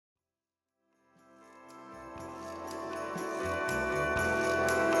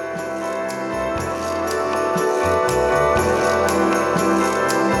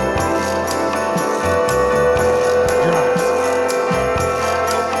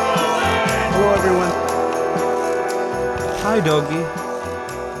Hi, doggy.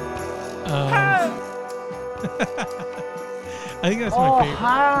 I think that's my favorite.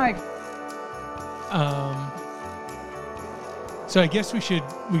 Hi. So I guess we should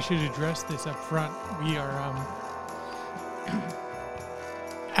address this up front. We are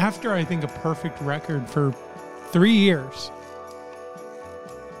after I think a perfect record for 3 years.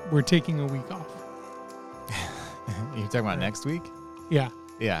 We're taking a week off. You're talking about next week? Yeah.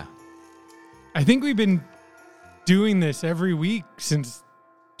 Yeah. I think we've been doing this every week since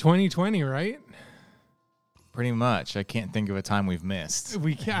 2020, right? Pretty much. I can't think of a time we've missed.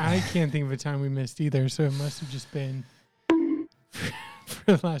 I can't think of a time we missed either, so it must have just been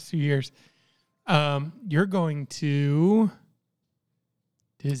for the last few years. You're going to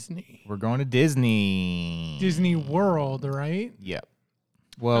Disney. We're going to Disney. Disney World, right? Yep.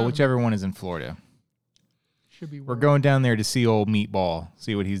 Well, whichever one is in Florida. Should be. We're going down there to see old Meatball,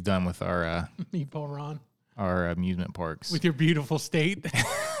 see what he's done with our Meatball Ron. Our amusement parks. With your beautiful state.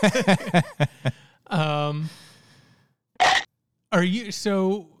 Are you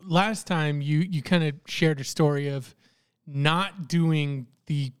so last time you kind of shared a story of not doing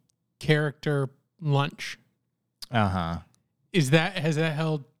the character lunch. Uh-huh. Has that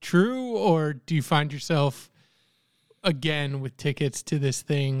held true, or do you find yourself again with tickets to this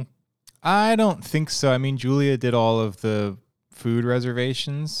thing? I don't think so. I mean, Julia did all of the food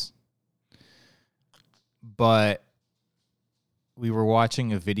reservations, but we were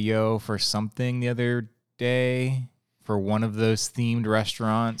watching a video for something the other day for one of those themed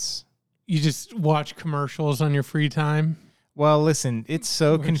restaurants. You just watch commercials on your free time? Well, listen, it's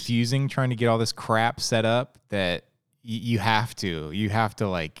so confusing trying to get all this crap set up that you have to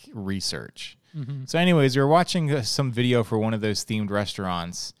like research. Mm-hmm. So anyways, we were watching some video for one of those themed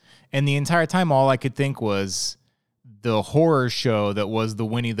restaurants, and the entire time all I could think was the horror show that was the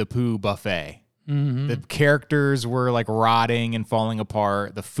Winnie the Pooh buffet. Mm-hmm. The characters were like rotting and falling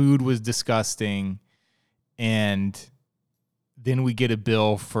apart. The food was disgusting. And then we get a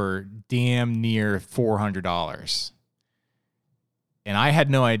bill for damn near $400. And I had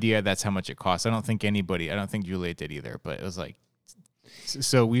no idea that's how much it cost. I don't think Juliet did either, but it was like,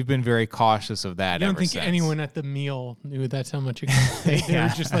 so we've been very cautious of that. I don't think since. Anyone at the meal knew that's how much it cost. They were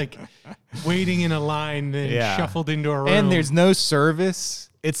just like waiting in a line and shuffled into a room. And there's no service.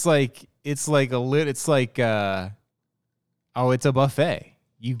 It's a buffet.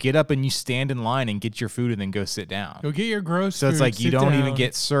 You get up and you stand in line and get your food and then go sit down. Go get your gross So food, it's like you sit don't down. even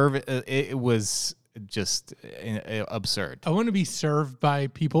get served. It was just absurd. I want to be served by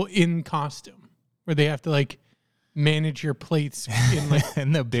people in costume where they have to like manage your plates in like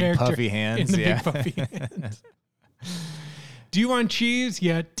in the big puffy hands. Big puffy hands. Do you want cheese?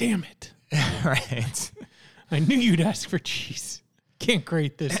 Yeah, damn it. Right. I knew you'd ask for cheese. Can't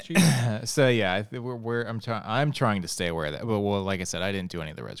grate this cheese. So yeah, I'm trying to stay aware of that. Well, like I said, I didn't do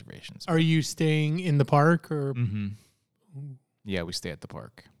any of the reservations. Are you staying in the park or? Mm-hmm. Yeah, we stay at the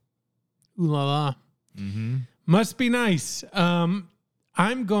park. Ooh la la. Mm-hmm. Must be nice. I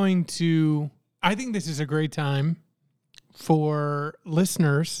think this is a great time for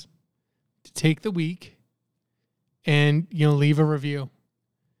listeners to take the week and leave a review.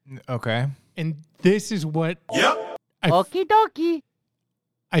 Okay. And this is what. Yep. Okie dokie.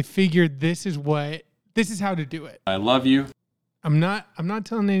 I figured this is how to do it. I love you. I'm not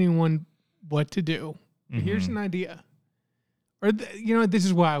telling anyone what to do. But here's an idea. Or this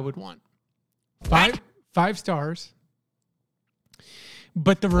is what I would want. 5 stars.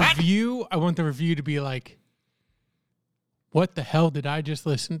 But the review, I want the review to be like, what the hell did I just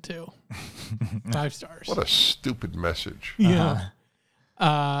listen to? 5 stars. What a stupid message. Yeah.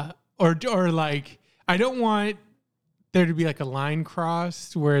 Or like, I don't want there to be like a line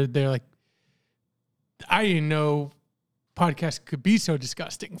crossed where they're like, I didn't know podcasts could be so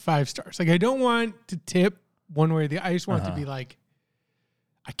disgusting. 5 stars. Like, I don't want to tip one way or the other. I just want it to be like,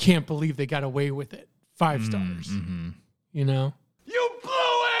 I can't believe they got away with it. 5 stars. Mm-hmm. You know? You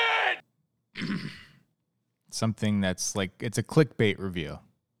blew it! Something that's like, it's a clickbait review.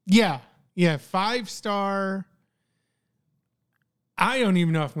 Yeah. 5-star. I don't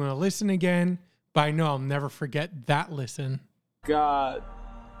even know if I'm going to listen again, but I know I'll never forget that listen. God,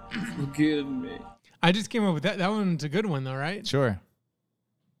 forgive me. I just came up with that. That one's a good one, though, right? Sure.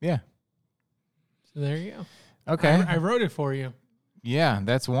 Yeah. So there you go. Okay. I wrote it for you. Yeah,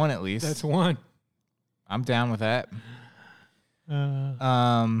 that's one at least. That's one. I'm down with that.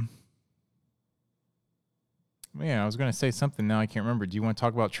 Uh, Yeah, I was going to say something now I can't remember. Do you want to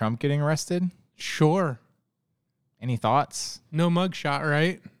talk about Trump getting arrested? Sure. Any thoughts? No mugshot,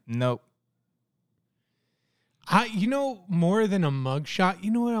 right? Nope. More than a mugshot,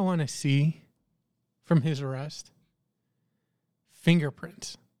 you know what I want to see from his arrest?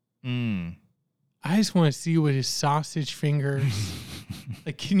 fingerprints. I just want to see what his sausage fingers,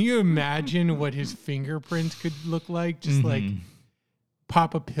 like, can you imagine what his fingerprints could look like? Just like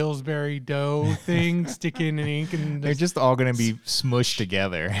Papa Pillsbury dough thing, stick in an ink. And they're just all going to be smushed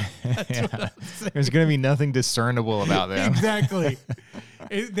together. There's going to be nothing discernible about them. Exactly.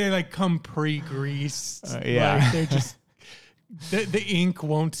 They like come pre-greased. Yeah. Like they're just, the ink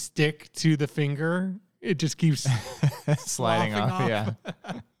won't stick to the finger. It just keeps sliding off. Yeah.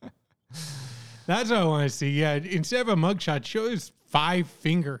 That's what I want to see. Yeah. Instead of a mugshot, show us 5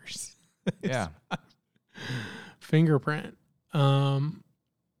 fingers. Yeah. Fingerprint. But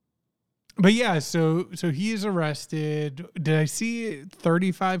yeah, so he is arrested. Did I see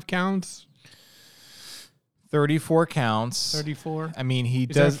 35 counts? 34 counts. 34. I mean, he is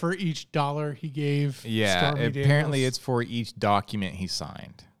does that for each dollar he gave. Yeah. Stormy Apparently, Daniels? it's for each document he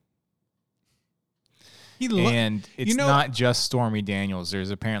signed. And it's not just Stormy Daniels.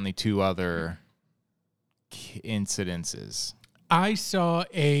 There's apparently 2 other incidences. I saw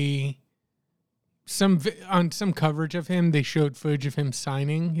on some coverage of him, they showed footage of him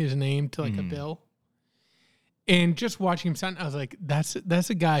signing his name to like a bill. And just watching him sign, I was like, that's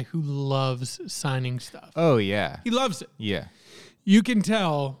a guy who loves signing stuff. Oh, yeah. He loves it. Yeah. You can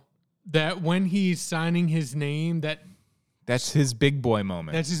tell that when he's signing his name, that's his big boy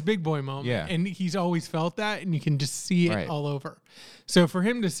moment. That's his big boy moment. Yeah. And he's always felt that, and you can just see it all over. So for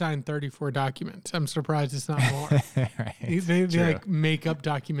him to sign 34 documents, I'm surprised it's not more. Right. They like make up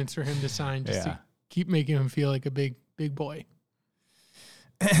documents for him to sign just to keep making him feel like a big boy.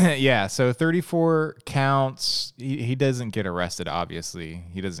 Yeah, so 34 counts. He doesn't get arrested, obviously.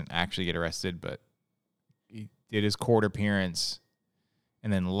 He doesn't actually get arrested, but he did his court appearance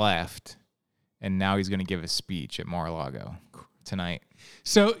and then left. And now he's going to give a speech at Mar-a-Lago tonight.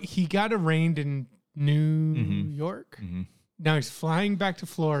 So he got arraigned in New York. Now he's flying back to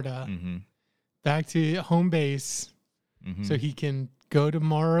Florida, back to home base, so he can go to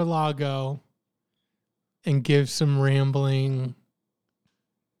Mar-a-Lago and give some rambling,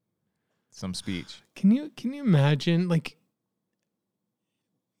 some speech. Can you imagine, like,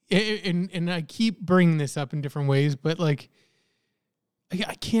 and I keep bringing this up in different ways, but like,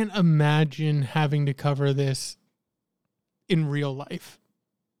 I can't imagine having to cover this in real life.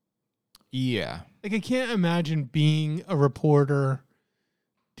 Yeah. Like, I can't imagine being a reporter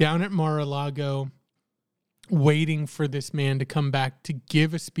down at Mar-a-Lago waiting for this man to come back to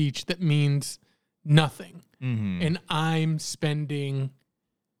give a speech that means nothing. And I'm spending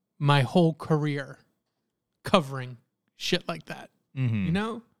my whole career covering shit like that. You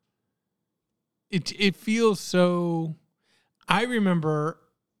know? It feels so... I remember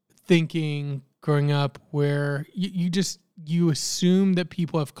thinking growing up where you assume that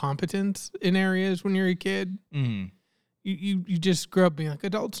people have competence in areas when you're a kid. You just grow up being like,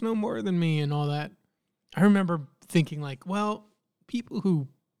 adults know more than me and all that. I remember thinking like, well, people who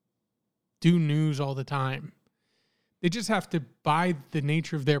do news all the time, they just have to, by the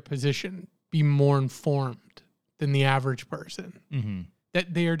nature of their position, be more informed than the average person.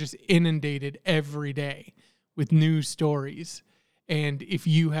 That they are just inundated every day with news stories. And if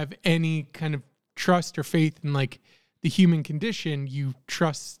you have any kind of trust or faith in like the human condition, you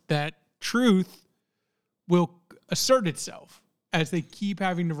trust that truth will assert itself as they keep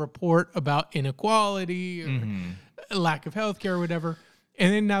having to report about inequality or lack of healthcare or whatever.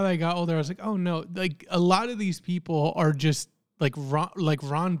 And then now that I got older, I was like, oh no, like a lot of these people are just like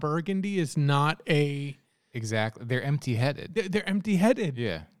Ron Burgundy is not a... Exactly. They're empty-headed. They're empty-headed.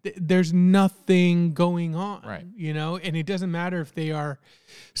 Yeah. There's nothing going on. Right. You know, and it doesn't matter if they are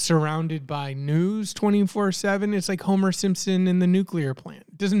surrounded by news 24/7. It's like Homer Simpson in the nuclear plant.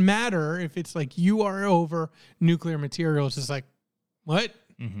 It doesn't matter if it's like you are over nuclear materials. It's like, what?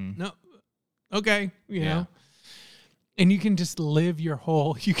 No. Okay. You know. And you can just live your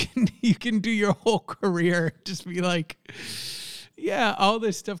whole, you can do your whole career. Just be like, yeah, all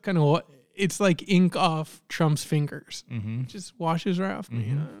this stuff kind of, it's like ink off Trump's fingers. Just washes right off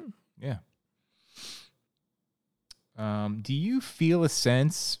me. Yeah. Do you feel a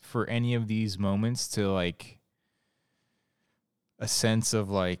sense for any of these moments to like a sense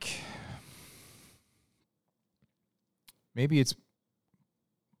of like, maybe it's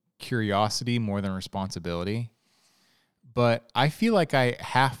curiosity more than responsibility, but I feel like I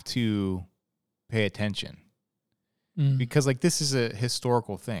have to pay attention because like this is a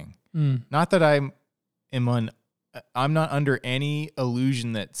historical thing. Not that I'm not under any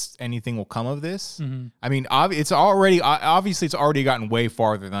illusion that anything will come of this. I mean, it's already gotten way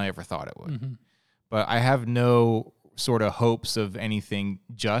farther than I ever thought it would. But I have no sort of hopes of anything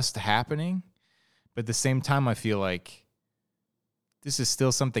just happening. But at the same time, I feel like this is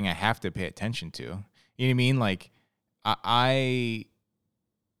still something I have to pay attention to. You know what I mean? Like, I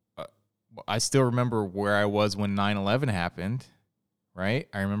still remember where I was when 9/11 happened, right?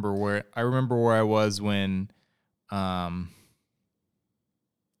 I remember where I was when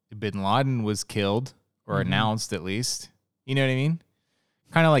Bin Laden was killed or announced, at least. You know what I mean?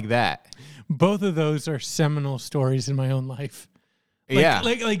 Kind of like that. Both of those are seminal stories in my own life.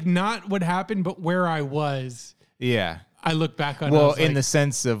 Like not what happened, but where I was. Yeah. I look back on. Well, in the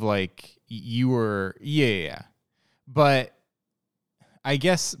sense of like you were, yeah. But I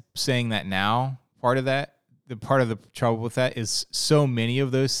guess saying that now, part of the trouble with that is so many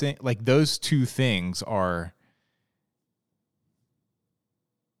of those things, like those two things are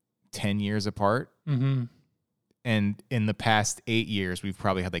 10 years apart. Mm-hmm. And in the past 8 years, we've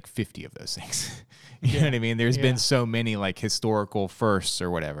probably had like 50 of those things. You know what I mean? There's been so many like historical firsts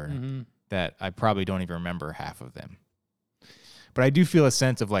or whatever that I probably don't even remember half of them. But I do feel a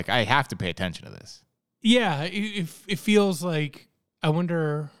sense of like, I have to pay attention to this. Yeah, it feels like, I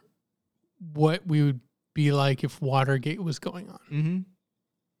wonder what we would be like if Watergate was going on.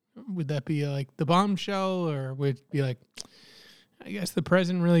 Mm-hmm. Would that be like the bombshell, or would it be like, I guess the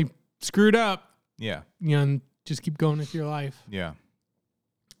president really screwed up? Yeah. You know, and just keep going with your life. Yeah.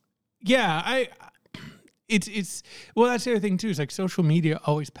 Yeah, it's well, that's the other thing too. Is like social media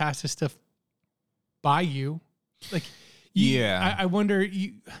always passes stuff by you. Like, I wonder,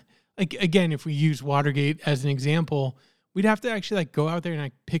 like, again, if we use Watergate as an example, we'd have to actually like go out there and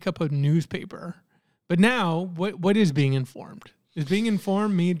like pick up a newspaper. But now, what is being informed? Is being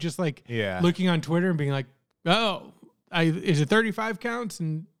informed me just like looking on Twitter and being like, oh, is it 35 counts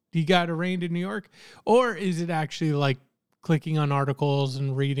and he got arraigned in New York? Or is it actually like clicking on articles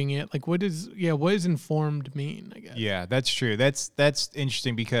and reading it? Like, what does informed mean, I guess? Yeah, that's true. That's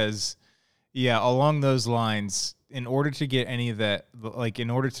interesting because, along those lines, in order to get any of that, like in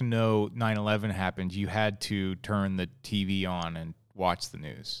order to know 9/11 happened, you had to turn the TV on and watch the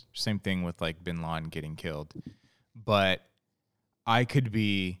news. Same thing with like Bin Laden getting killed. But I could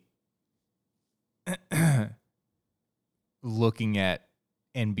be looking at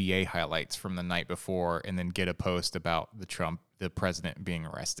NBA highlights from the night before and then get a post about the president being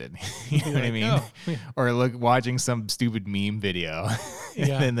arrested. You know what I mean? Oh, yeah. Or watching some stupid meme video. And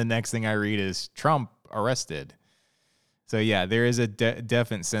then the next thing I read is Trump arrested. So yeah, there is a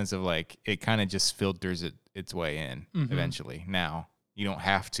definite sense of like, it kind of just filters its way in eventually. Now you don't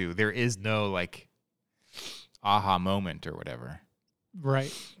have to, there is no like aha moment or whatever.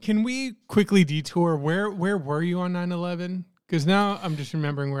 Right. Can we quickly detour? Where were you on 9/11? Because now I'm just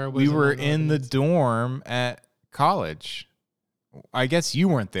remembering where I was. We were in the dorm at college. I guess you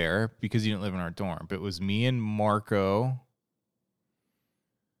weren't there because you didn't live in our dorm, but it was me and Marco.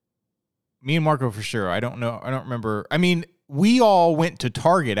 Me and Marco for sure. I don't know. I don't remember. I mean, we all went to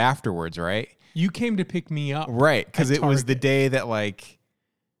Target afterwards, right? You came to pick me up. Right, because it was the day that like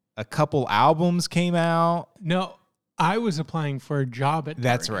a couple albums came out. No, I was applying for a job at Target.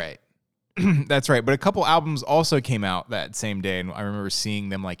 That's right. That's right. But a couple albums also came out that same day, and I remember seeing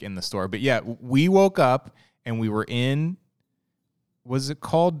them like in the store. But yeah, we woke up and we were in, was it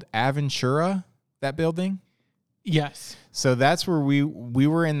called Aventura, that building? Yes. So that's where we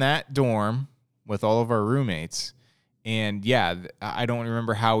were in that dorm with all of our roommates. And yeah, I don't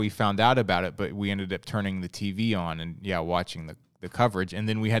remember how we found out about it, but we ended up turning the TV on and watching the coverage. And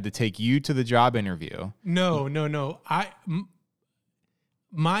then we had to take you to the job interview. No.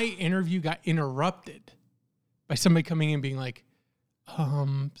 My interview got interrupted by somebody coming in being like,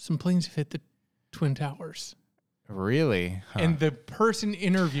 some planes have hit the Twin Towers. Really? Huh. And the person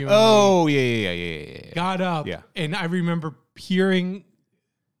interviewing me got up, and I remember peering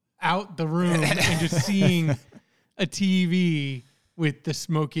out the room and just seeing a TV with the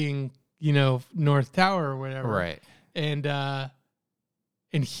smoking, North Tower or whatever. Right. And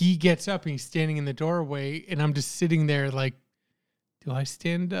he gets up and he's standing in the doorway, and I'm just sitting there like, do I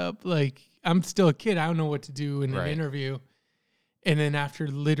stand up? Like, I'm still a kid. I don't know what to do in an interview. And then after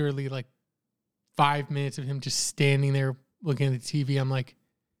literally like 5 minutes of him just standing there looking at the TV, I'm like,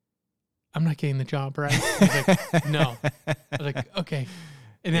 I'm not getting the job, right? He's like, no. I was like, okay.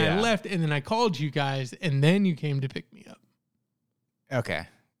 And then I left, and then I called you guys, and then you came to pick me up. Okay.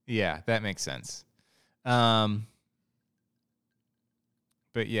 Yeah, that makes sense.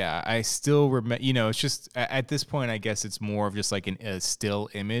 But yeah, I still remember, it's just at this point, I guess it's more of just like a still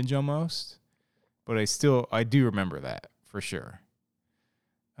image almost. But I do remember that for sure.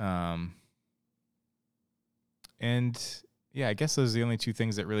 And yeah, I guess those are the only two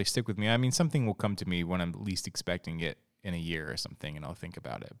things that really stick with me. I mean, something will come to me when I'm least expecting it in a year or something, and I'll think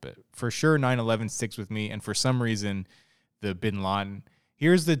about it. But for sure, 9/11 sticks with me. And for some reason, the Bin Laden.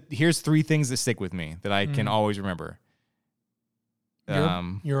 Here's 3 things that stick with me that I can always remember.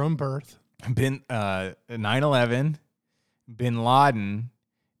 Your own birth. 9/11, Bin Laden,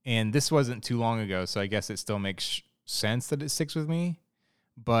 and this wasn't too long ago, so I guess it still makes sense that it sticks with me.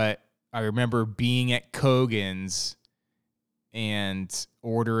 But I remember being at Kogan's and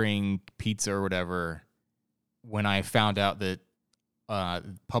ordering pizza or whatever when I found out that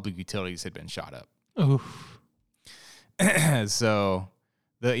public utilities had been shot up. Oof. So,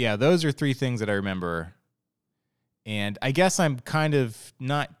 those are 3 things that I remember. And I guess I'm kind of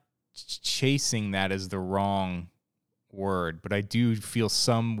not chasing that as the wrong word, but I do feel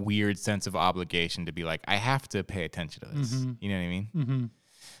some weird sense of obligation to be like, I have to pay attention to this. You know what I mean?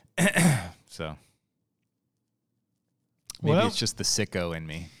 So maybe it's just the sicko in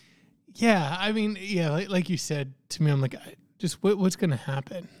me. Yeah, I mean, like you said to me, I'm like, just what's going to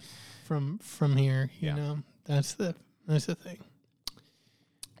happen from here? You know, that's the thing.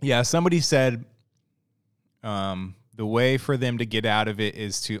 Yeah, somebody said, the way for them to get out of it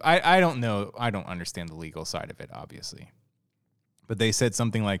is to, I don't know, I don't understand the legal side of it, obviously. But they said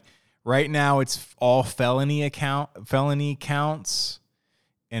something like, right now it's all felony counts,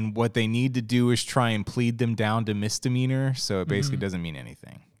 and what they need to do is try and plead them down to misdemeanor, so it basically doesn't mean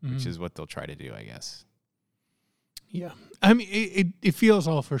anything, which is what they'll try to do, I guess. Yeah. I mean, it feels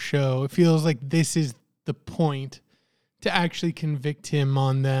all for show. It feels like this is the point to actually convict him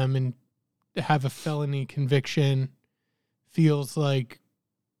on them and have a felony conviction. Feels like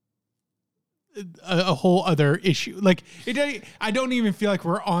a whole other issue. Like I don't even feel like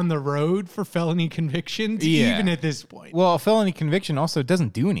we're on the road for felony convictions, even at this point. Well, a felony conviction also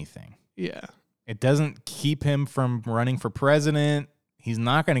doesn't do anything. Yeah. It doesn't keep him from running for president. He's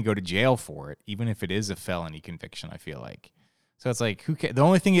not going to go to jail for it, even if it is a felony conviction, I feel like. So it's like, who cares? The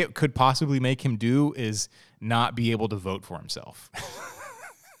only thing it could possibly make him do is not be able to vote for himself.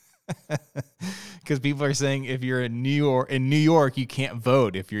 Because people are saying if you're in New York, you can't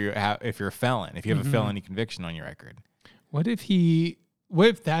vote if you're a felon, if you have a felony conviction on your record. What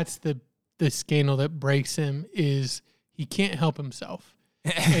if that's the scandal that breaks him is he can't help himself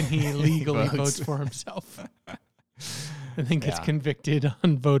and he illegally votes for himself and then gets convicted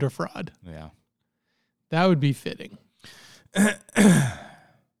on voter fraud? Yeah. That would be fitting.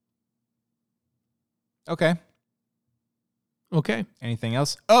 Okay. Anything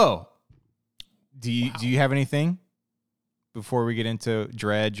else? Oh, do you have anything before we get into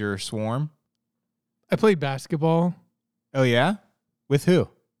Dredge or Swarm? I played basketball. Oh yeah, with who?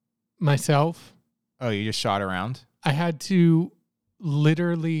 Myself. Oh, you just shot around? I had to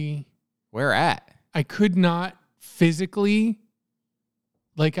literally. Where at? I could not physically,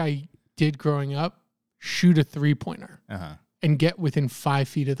 like I did growing up, shoot a 3-pointer and get within 5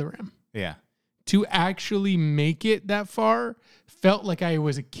 feet of the rim. Yeah. To actually make it that far felt like I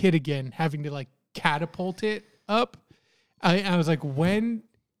was a kid again, having to like catapult it up. I was like, when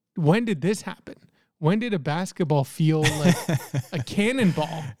did this happen? When did a basketball feel like a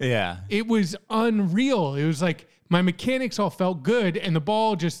cannonball? Yeah. It was unreal. It was like my mechanics all felt good and the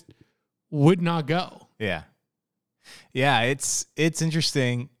ball just would not go. Yeah. Yeah, it's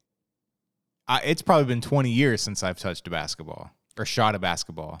interesting. It's probably been 20 years since I've touched a basketball or shot a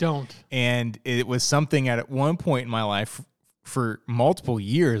basketball. Don't. And it was something at one point in my life for multiple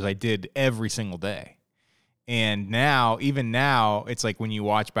years I did every single day. And now, even now, it's like when you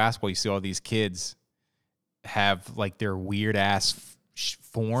watch basketball, you see all these kids have like their weird ass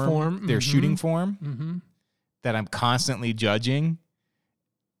form, their shooting form that I'm constantly judging.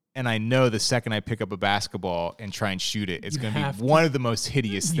 And I know the second I pick up a basketball and try and shoot it, it's going to be one of the most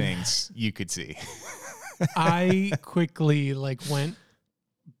hideous things you could see. I quickly went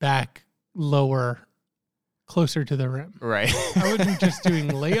back lower, closer to the rim. Right. I wasn't just doing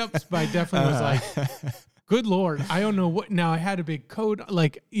layups, but I definitely was like, good Lord, I don't know what. Now I had a big coat,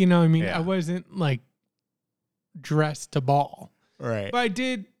 I wasn't dressed to ball. Right. But I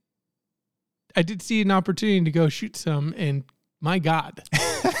did see an opportunity to go shoot some, and my God,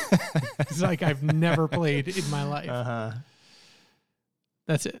 it's like I've never played in my life.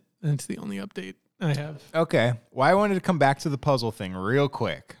 That's it. That's the only update I have. Okay. Well, I wanted to come back to the puzzle thing real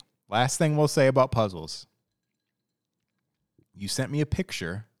quick. Last thing we'll say about puzzles. You sent me a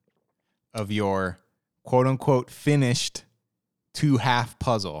picture of your quote unquote finished 2-half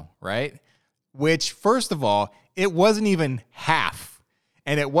puzzle, right? Which, first of all, it wasn't even half.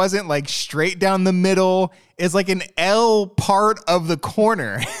 And it wasn't straight down the middle. It's like an L part of the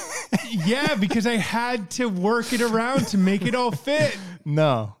corner. Yeah, because I had to work it around to make it all fit.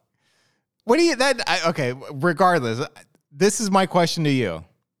 No. What do you, okay, regardless, this is my question to you.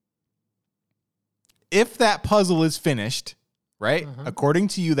 if that puzzle is finished, right? According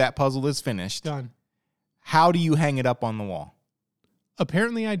to you, that puzzle is finished. Done. How do you hang it up on the wall?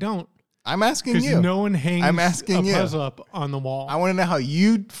 Apparently, I don't. I'm asking Because you. no one hangs I'm asking a you. puzzle up on the wall. I want to know how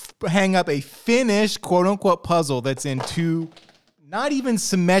you hang up a finished, quote unquote, puzzle that's in two, not even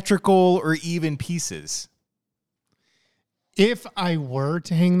symmetrical or even pieces. If I were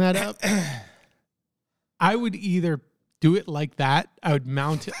to hang that up, I would either do it like that. I would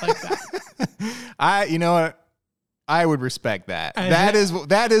mount it like that. You know what? I would respect that. As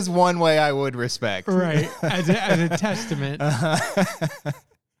That is one way I would respect. Right. As a testament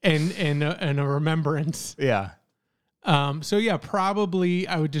and a remembrance. Yeah. So yeah, probably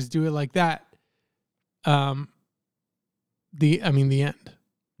I would just do it like that. The end.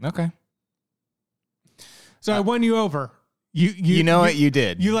 Okay. So I won you over. You know what? You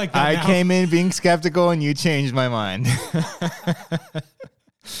did. You like that I now? came in being skeptical and you changed my mind.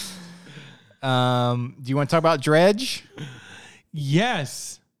 Do you want to talk about Dredge?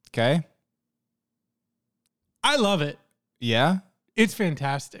 Yes. Okay. I love it. Yeah. It's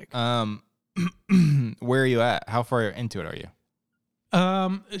fantastic. Where are you at? How far into it are you?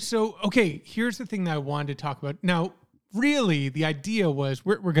 So okay, here's the thing that I wanted to talk about. Now, really, the idea was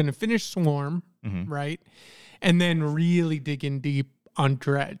we're going to finish Swarm, right? And then really dig in deep on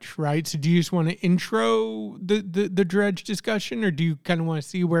Dredge, right? So do you just want to intro the Dredge discussion, or do you kind of want to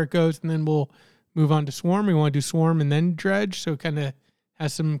see where it goes and then we'll move on to Swarm? We want to do Swarm and then Dredge, so it kind of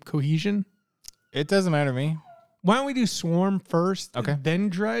has some cohesion? It doesn't matter to me. Why don't we do Swarm first, Okay. then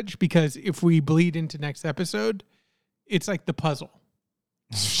Dredge? Because if we bleed into next episode, it's like the puzzle.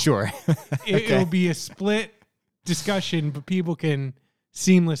 Sure. It'll be a split discussion, but people can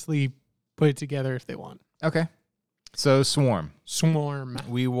seamlessly put it together if they want. Okay. So Swarm.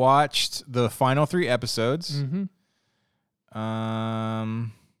 We watched the final 3 episodes. Let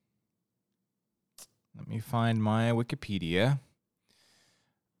me find my Wikipedia.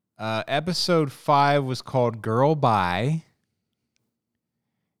 Episode 5 was called Girl Bye.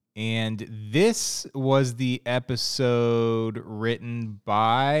 And this was the episode written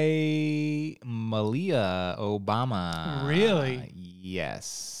by Malia Obama. Really?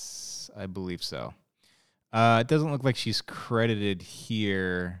 Yes, I believe so. It doesn't look like she's credited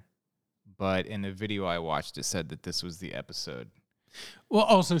here, but in the video I watched, it said that this was the episode. Well,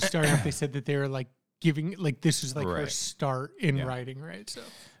 also starting off, they said that they were like giving, like this was like her Right. start in writing, right? So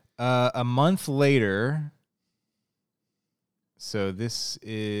A month later, so this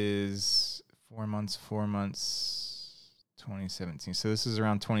is 4 months, 2017. So this is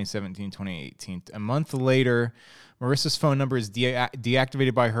around 2017, 2018. A month later, Marissa's phone number is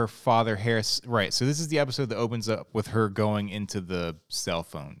deactivated by her father, Harris. Right. So this is the episode that opens up with her going into the cell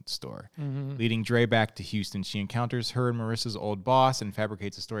phone store, leading Dre back to Houston. She encounters her and Marissa's old boss and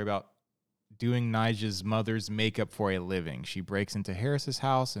fabricates a story about doing Nija's mother's makeup for a living. She breaks into Harris's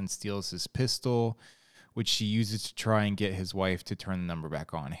house and steals his pistol, which she uses to try and get his wife to turn the number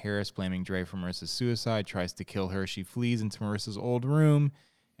back on. Harris, blaming Dre for Marissa's suicide, tries to kill her. She flees into Marissa's old room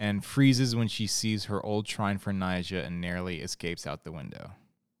and freezes when she sees her old shrine for Nija and narrowly escapes out the window.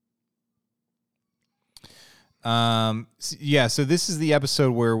 So this is the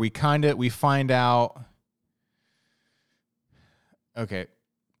episode where we find out. Okay.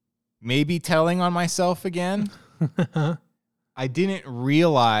 Maybe telling on myself again. I didn't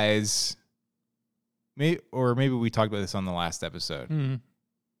realize, maybe we talked about this on the last episode,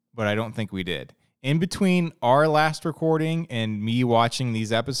 but I don't think we did. In between our last recording and me watching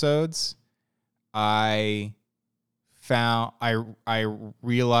these episodes, I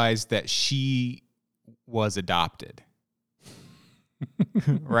realized that she was adopted.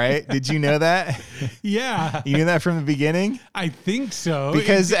 Right? Did you know that? yeah, You knew that from the beginning? I think so.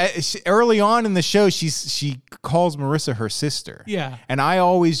 Because early on in the show, she calls Marissa her sister. Yeah. And I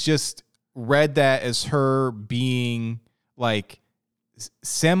always just read that as her being like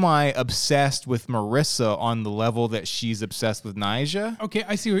semi-obsessed with Marissa on the level that she's obsessed with Nija. Okay,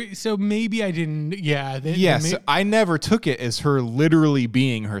 I see. So maybe I didn't. Yeah. Yes, I never took it as her literally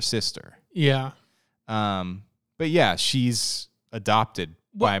being her sister. Yeah. But yeah, she's adopted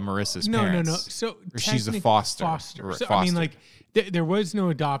by Marissa's parents. No. So or she's a technically foster. Foster. So, Foster. I mean, like, there was no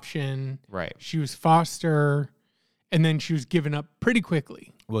adoption. Right. She was foster, and then she was given up pretty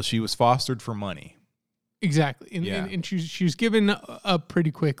quickly. Well, she was fostered for money. Exactly. And she was given up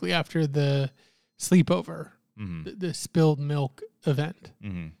pretty quickly after the sleepover, the spilled milk event.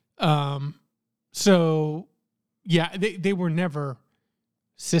 So, yeah, they were never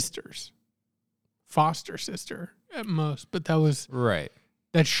sisters. Foster sister at most, but that was right.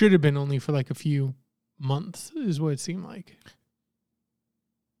 That should have been only for like a few months, is what it seemed like.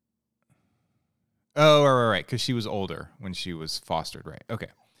 Oh, right. Because she was older when she was fostered, right? Okay.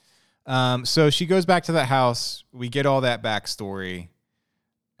 So she goes back to that house. We get all that backstory.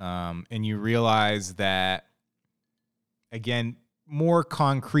 And you realize that, again, more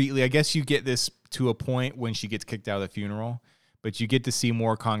concretely, I guess you get this to a point when she gets kicked out of the funeral, but you get to see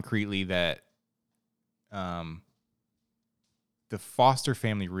more concretely that the foster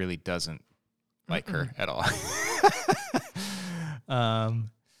family really doesn't like her at all.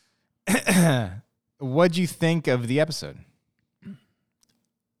 What'd you think of the episode?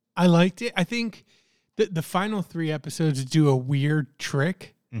 I liked it. I think the final 3 episodes do a weird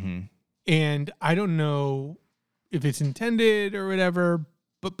trick. Mm-hmm. And I don't know if it's intended or whatever,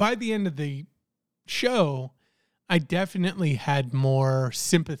 but by the end of the show, I definitely had more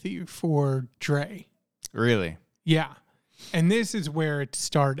sympathy for Dre. Really? Yeah. And this is where it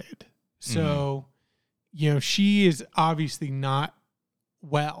started. So, you know, she is obviously not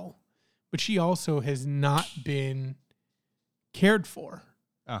well, but she also has not been cared for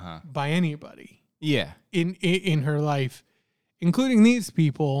by anybody. Yeah. In her life, including these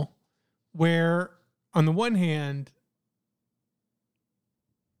people, where on the one hand,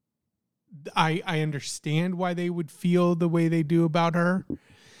 I understand why they would feel the way they do about her,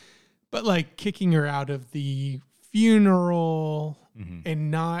 but like kicking her out of the funeral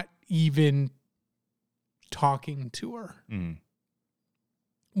and not even talking to her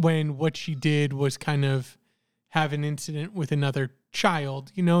when what she did was kind of have an incident with another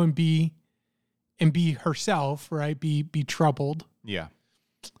child, you know, and be herself, right? Be troubled. Yeah.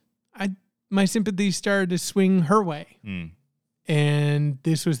 My sympathy started to swing her way. And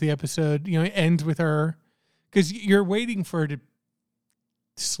this was the episode, you know, it ends with her because you're waiting for her to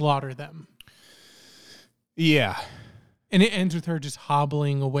slaughter them. Yeah. And it ends with her just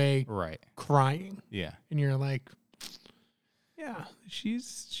hobbling away, right, crying. Yeah. And you're like, yeah,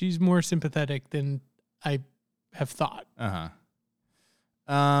 she's more sympathetic than I have thought.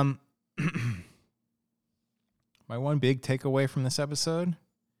 My one big takeaway from this episode,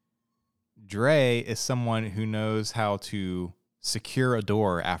 Dre is someone who knows how to secure a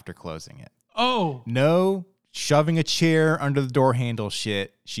door after closing it. Oh. No shoving a chair under the door handle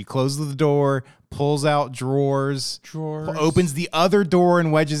shit. She closes the door, pulls out drawers, opens the other door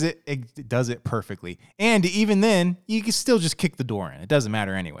and wedges it. It does it perfectly. And even then, you can still just kick the door in. It doesn't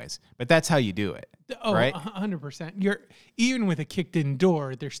matter anyways. But that's how you do it. Oh, right? 100%. You're even with a kicked in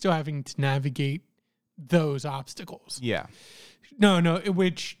door, they're still having to navigate those obstacles. Yeah. No,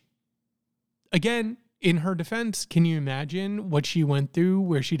 which again, in her defense, can you imagine what she went through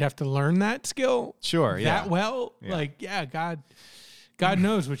where she'd have to learn that skill? Sure, yeah. That well? Yeah. Like, yeah, God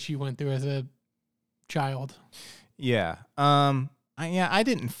knows what she went through as a child. Yeah. I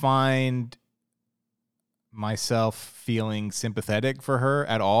didn't find myself feeling sympathetic for her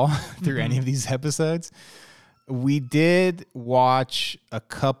at all through any of these episodes. We did watch a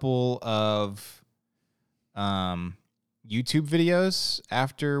couple of YouTube videos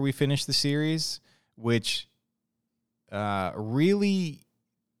after we finished the series, which really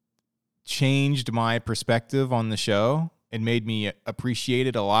changed my perspective on the show and made me appreciate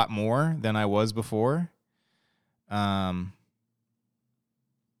it a lot more than I was before. I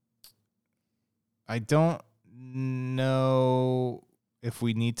don't know if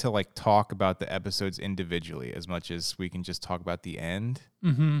we need to like talk about the episodes individually as much as we can just talk about the end.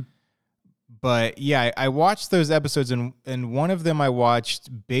 But yeah, I watched those episodes and one of them I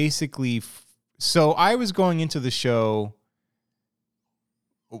watched basically. So I was going into the show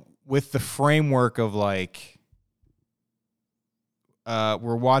with the framework of like,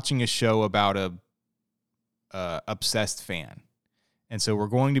 we're watching a show about a obsessed fan. And so we're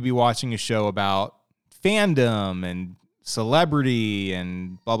going to be watching a show about fandom and celebrity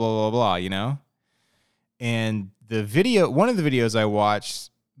and blah, blah, blah, blah, you know? And one of the videos I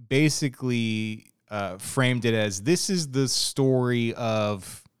watched basically framed it as this is the story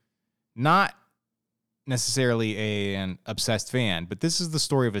of not necessarily an obsessed fan, but this is the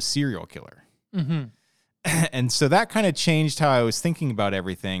story of a serial killer. And so that kind of changed how I was thinking about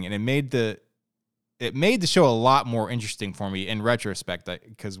everything. And it made the show a lot more interesting for me in retrospect,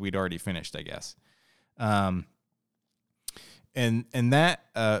 because we'd already finished, I guess. And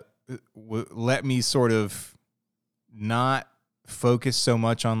that let me sort of not focus so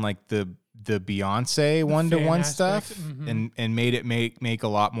much on like the Beyonce one-to-one stuff, and made it make a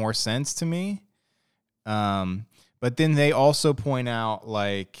lot more sense to me. But then they also point out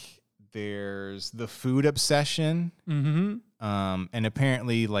like there's the food obsession. And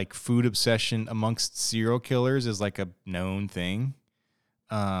apparently like food obsession amongst serial killers is like a known thing.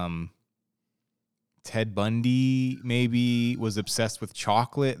 Ted Bundy maybe was obsessed with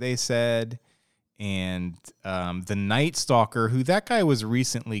chocolate, they said. and the Night Stalker, who that guy was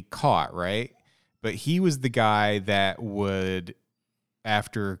recently caught, right? But he was the guy that would,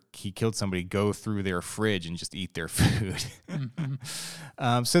 after he killed somebody, go through their fridge and just eat their food.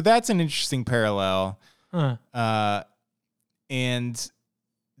 So that's an interesting parallel. Huh. And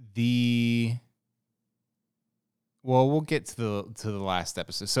we'll get to the last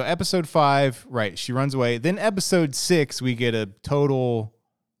episode. So episode 5, right, she runs away. Then episode 6, we get a total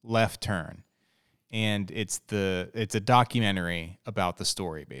left turn. And it's a documentary about the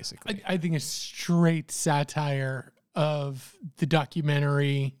story, basically. I think it's straight satire of the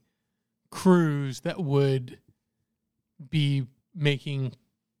documentary crews that would be making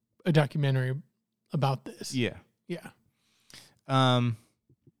a documentary about this. Yeah. Yeah.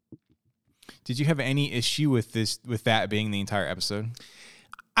 Did you have any issue with that being the entire episode?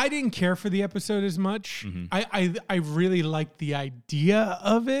 I didn't care for the episode as much. Mm-hmm. I really liked the idea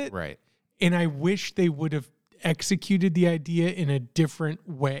of it. Right. And I wish they would have executed the idea in a different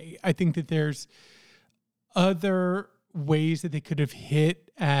way. I think that there's other ways that they could have hit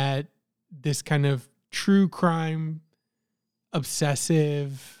at this kind of true crime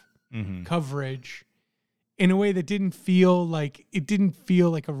obsessive coverage in a way that didn't feel like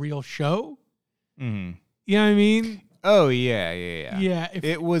a real show. Mm-hmm. You know what I mean? Oh yeah. Yeah.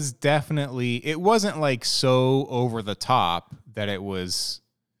 It was definitely. It wasn't like so over the top that it was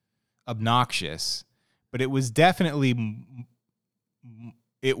obnoxious, but it was definitely.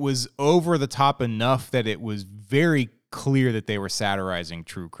 It was over the top enough that it was very clear that they were satirizing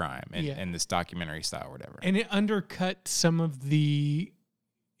true crime and this documentary style or whatever. And it undercut some of the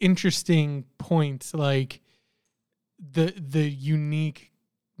interesting points, like the unique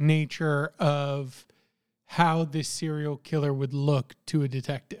nature of how this serial killer would look to a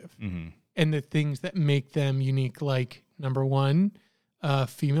detective and the things that make them unique. Like, number one,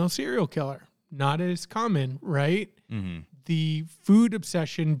 female serial killer, not as common, right? The food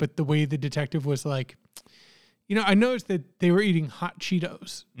obsession, but the way the detective was like, I noticed that they were eating hot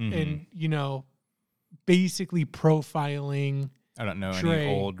Cheetos and, basically profiling. I don't know Trey.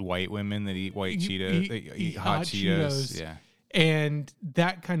 any old white women that eat white Cheetos. They eat hot Cheetos. Yeah. And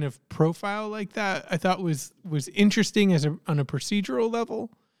that kind of profile like that, I thought was interesting on a procedural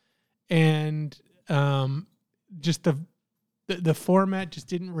level. And just the format just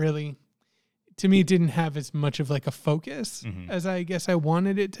didn't really, to me, didn't have as much of like a focus as I guess I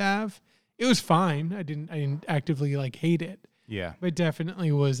wanted it to have. It was fine. I didn't actively like hate it. Yeah. But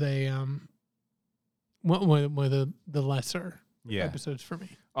definitely was a one of the lesser episodes for me.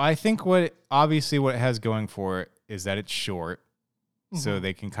 I think what it has going for it is that it's short. So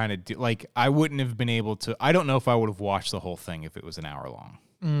they can kind of do, like, I wouldn't have been able to, I don't know if I would have watched the whole thing if it was an hour long.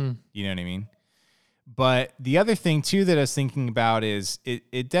 You know what I mean? But the other thing too that I was thinking about is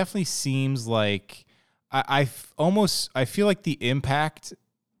it definitely seems like I feel like the impact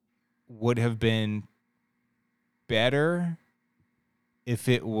would have been better if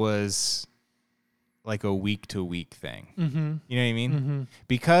it was like a week to week thing. You know what I mean?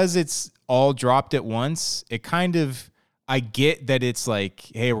 Because it's all dropped at once, it kind of, I get that it's like,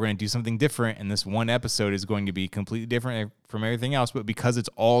 hey, we're going to do something different, and this one episode is going to be completely different from everything else, but because it's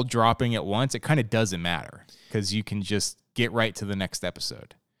all dropping at once, it kind of doesn't matter because you can just get right to the next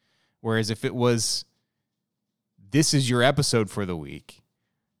episode. Whereas if it was, this is your episode for the week,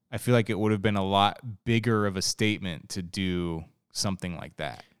 I feel like it would have been a lot bigger of a statement to do something like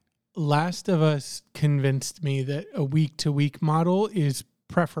that. Last of Us convinced me that a week-to-week model is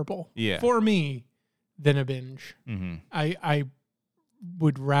preferable for me than a binge. I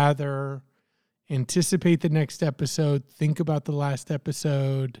would rather anticipate the next episode, think about the last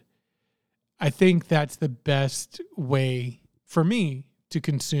episode. I think that's the best way for me to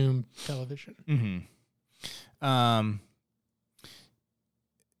consume television.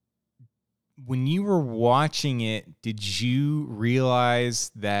 When you were watching it, did you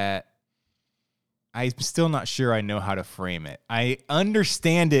realize that, I'm still not sure I know how to frame it. I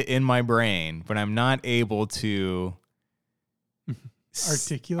understand it in my brain, but I'm not able to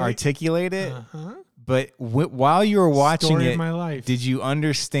articulate it. But while you were watching Story it, of my life. Did you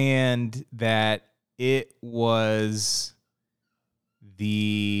understand that it was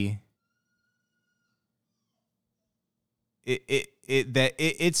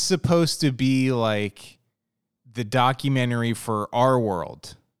it's supposed to be like the documentary for our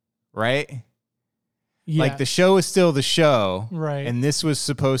world, right? Yeah. Like the show is still the show, right? And this was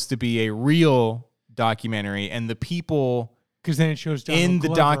supposed to be a real documentary, and the people, because then it shows in the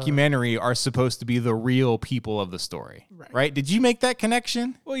documentary are supposed to be the real people of the story, right? Did you make that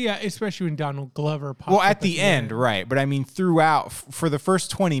connection? Well, yeah, especially when Donald Glover popped Well, up at the end, right? But I mean, throughout for the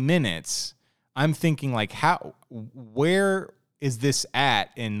first 20 minutes, I'm thinking like, where is this at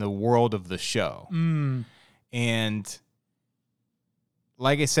in the world of the show? And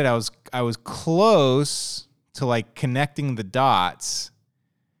like I said, I was close to like connecting the dots,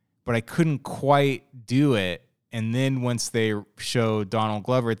 but I couldn't quite do it. And then once they show Donald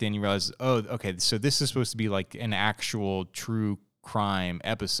Glover at the end, you realize, oh, okay, so this is supposed to be like an actual true crime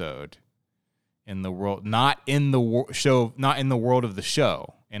episode in the world, not in the show, not in the world of the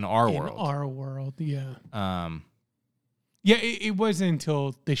show, in our world. In our world, yeah. Yeah, it wasn't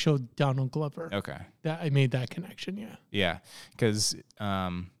until they showed Donald Glover that I made that connection, yeah. Yeah, because,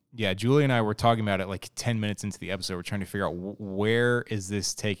 Julie and I were talking about it like 10 minutes into the episode. We're trying to figure out where is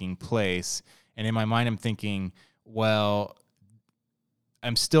this taking place. And in my mind, I'm thinking, well,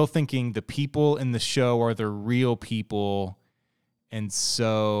 I'm still thinking the people in the show are the real people. And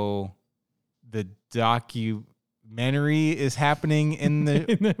so the documentary is happening in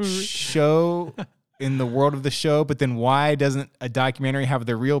the show, in the world of the show. But then why doesn't a documentary have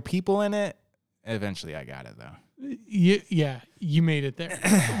the real people in it? Eventually I got it, though. Yeah, you made it there.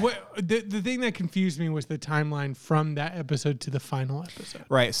 The thing that confused me was the timeline from that episode to the final episode.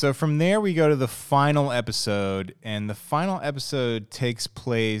 Right. So from there, we go to the final episode, and the final episode takes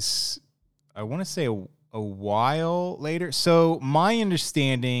place, I want to say, a while later. So my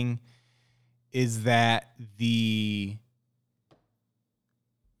understanding is that the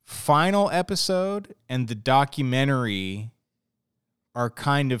final episode and the documentary are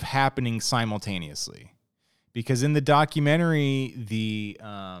kind of happening simultaneously. Because in the documentary, the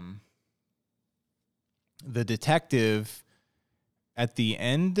detective, at the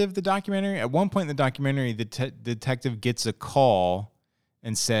end of the documentary, at one point in the documentary, the detective gets a call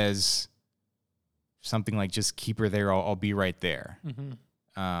and says something like, just keep her there, I'll be right there.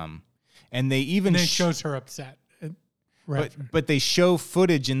 Mm-hmm. And they even... And it shows her upset. Right. But they show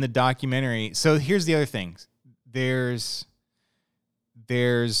footage in the documentary. So here's the other thing. There's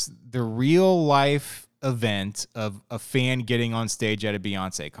the real life event of a fan getting on stage at a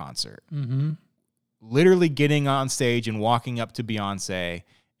Beyonce concert. Mm-hmm. Literally getting on stage and walking up to Beyonce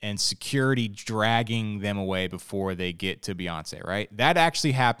and security dragging them away before they get to Beyonce, right? That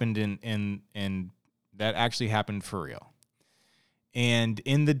actually happened in that actually happened for real. And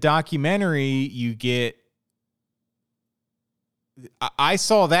in the documentary, you get... I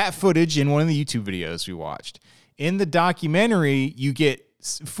saw that footage in one of the YouTube videos we watched. In the documentary, you get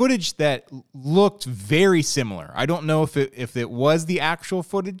footage that looked very similar. I don't know if it was the actual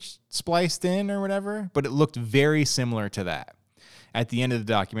footage spliced in or whatever, but it looked very similar to that at the end of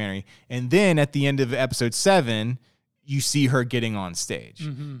the documentary. And then at the end of episode 7, you see her getting on stage.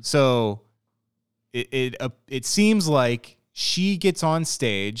 Mm-hmm. So it seems like she gets on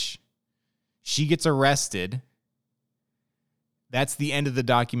stage, she gets arrested. That's the end of the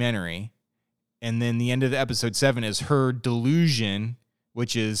documentary. And then the end of the episode 7 is her delusion,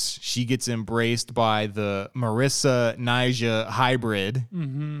 which is she gets embraced by the Marissa Nyjah hybrid.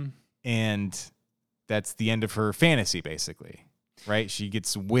 Mm-hmm. And that's the end of her fantasy, basically, right? She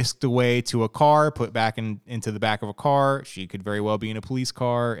gets whisked away to a car, put back into the back of a car. She could very well be in a police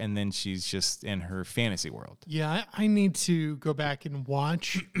car, and then she's just in her fantasy world. Yeah, I need to go back and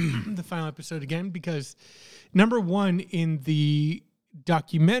watch the final episode again because, number one, in the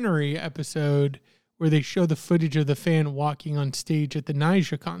documentary episode where they show the footage of the fan walking on stage at the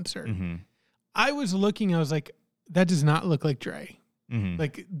Nyjah concert, mm-hmm. I was like, that does not look like Dre. Mm-hmm.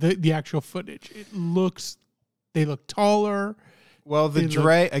 Like the actual footage. They look taller. Well, the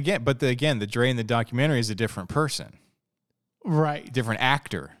Dre in the documentary is a different person. Right. Different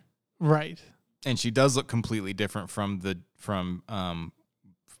actor. Right. And she does look completely different from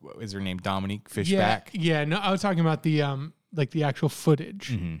what is her name? Dominique Fishback. Yeah, no, I was talking about the the actual footage.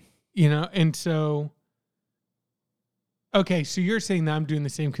 Mm-hmm. You know, and so, okay, so you're saying that I'm doing the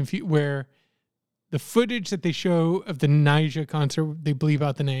same where the footage that they show of the Nyjah concert, they bleep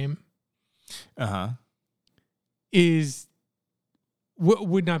out the name. Is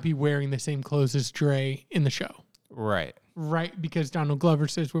would not be wearing the same clothes as Dre in the show. Right. Right, because Donald Glover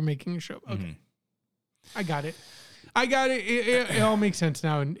says we're making a show. Okay. Mm-hmm. I got it. It all makes sense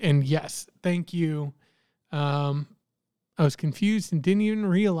now. And yes, thank you. I was confused and didn't even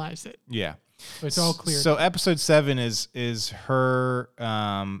realize it. Yeah. But it's all clear. So episode 7 is her.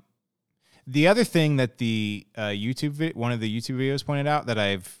 The other thing that the one of the YouTube videos pointed out that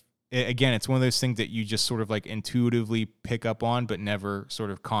it's one of those things that you just sort of like intuitively pick up on, but never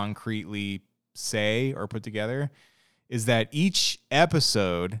sort of concretely say or put together, is that each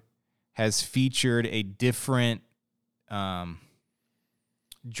episode has featured a different,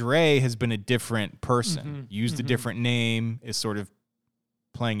 Dre has been a different person, mm-hmm. used mm-hmm. a different name, is sort of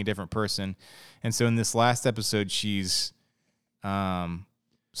playing a different person. And so in this last episode, she's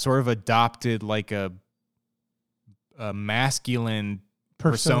sort of adopted like a masculine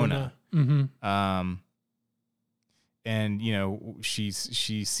persona. Mm-hmm. And you know, she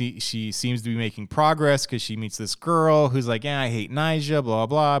seems to be making progress because she meets this girl who's like, yeah, I hate Nyjah, blah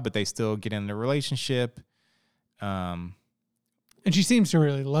blah, but they still get in a relationship. And she seems to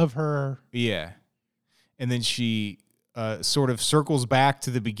really love her. Yeah. And then she sort of circles back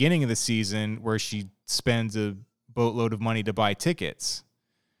to the beginning of the season where she spends a boatload of money to buy tickets,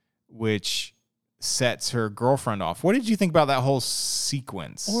 which sets her girlfriend off. What did you think about that whole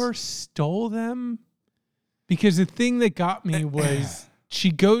sequence? Or stole them? Because the thing that got me was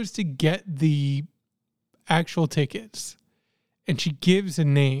she goes to get the actual tickets and she gives a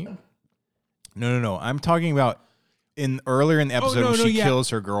name. No. I'm talking about earlier in the episode when she kills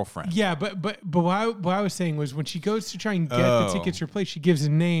her girlfriend. Yeah, but what I was saying was when she goes to try and get the tickets replaced, she gives a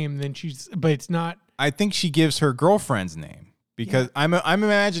name. Then but it's not. I think she gives her girlfriend's name because I'm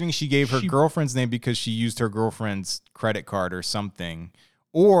imagining she gave her girlfriend's name because she used her girlfriend's credit card or something,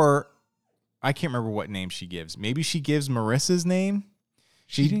 or I can't remember what name she gives. Maybe she gives Marissa's name.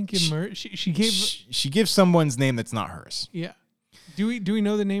 She didn't give she gave. She gives someone's name that's not hers. Yeah. Do we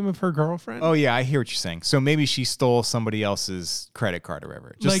know the name of her girlfriend? Oh yeah, I hear what you're saying. So maybe she stole somebody else's credit card or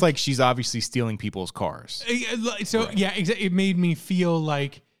whatever. Just like she's obviously stealing people's cars. So right. Yeah, exactly. It made me feel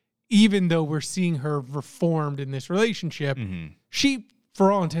like even though we're seeing her reformed in this relationship, she,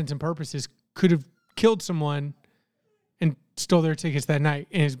 for all intents and purposes, could have killed someone and stole their tickets that night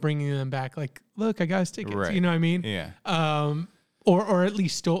and is bringing them back. Like, look, I got his tickets. Right. You know what I mean? Yeah. Or at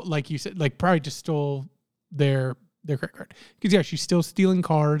least stole, like you said, like probably just stole their credit card. Because yeah, she's still stealing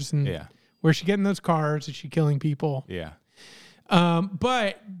cars, and where's she getting those cars? Is she killing people? Yeah.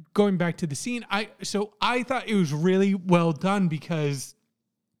 But going back to the scene, I thought it was really well done because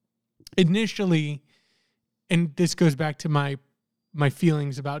initially, and this goes back to my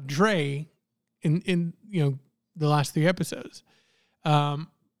feelings about Dre in the last 3 episodes.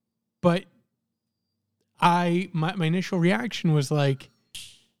 But my initial reaction was like,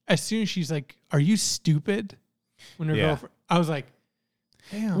 as soon as she's like, "Are you stupid?" When her girlfriend, I was like,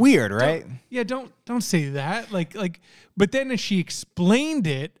 damn. Weird, right? Don't say that. Like, but then as she explained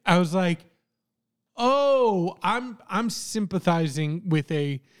it, I was like, oh, I'm sympathizing with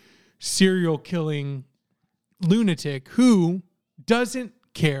a serial killing lunatic who doesn't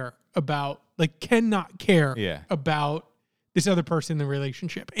care about, like, cannot care about this other person in the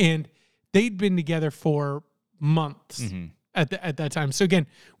relationship. And they'd been together for months at that time. So again,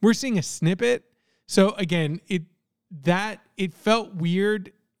 we're seeing a snippet. So again, it felt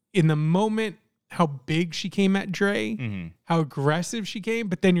weird in the moment how big she came at Dre, how aggressive she came,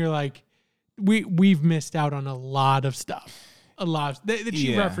 but then you're like, we've missed out on a lot of stuff. A lot that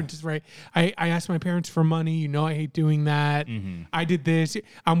she references, right? I asked my parents for money. You know, I hate doing that. I did this.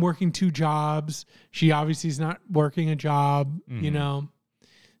 I'm working 2 jobs. She obviously is not working a job, you know?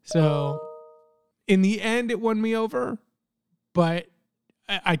 So in the end, it won me over, but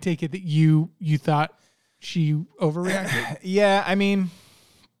I take it that you thought she overreacted. Yeah, I mean,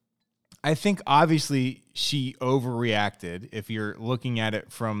 I think obviously she overreacted if you're looking at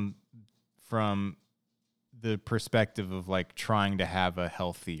it from the perspective of like trying to have a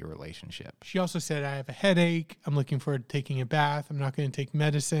healthy relationship. She also said, I have a headache. I'm looking forward to taking a bath. I'm not going to take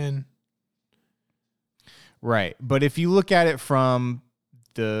medicine. Right. But if you look at it from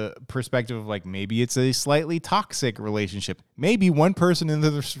the perspective of like, maybe it's a slightly toxic relationship. Maybe one person in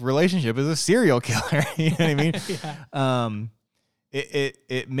this relationship is a serial killer. You know what I mean?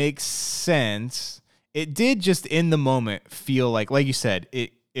 It makes sense. It did just in the moment feel like you said,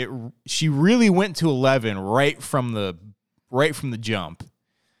 she really went to 11 right from the jump.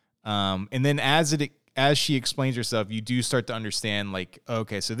 And then as she explains herself, you do start to understand, like,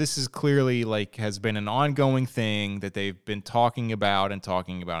 okay, so this is clearly like has been an ongoing thing that they've been talking about.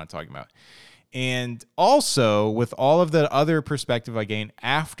 And also with all of the other perspective I gained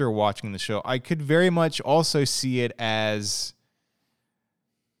after watching the show, I could very much also see it as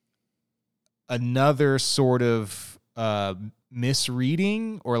another sort of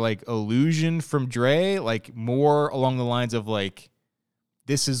misreading or like illusion from Dre, like more along the lines of like,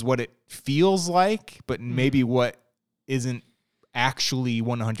 this is what it feels like, but maybe what isn't actually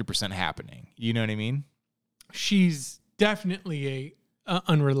 100% happening. You know what I mean? She's Definitely a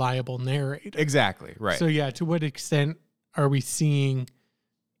unreliable narrator. Exactly, right. So yeah, to what extent are we seeing,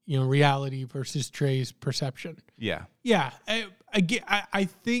 reality versus Dre's perception? Yeah. Yeah. I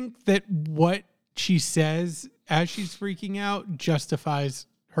think that what she says as she's freaking out justifies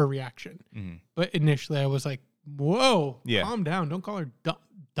her reaction. But initially I was like, whoa, calm down. Don't call her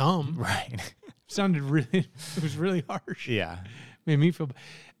dumb. Right. It was really harsh. Yeah. Made me feel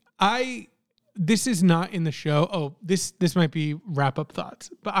this is not in the show. Oh, this might be wrap up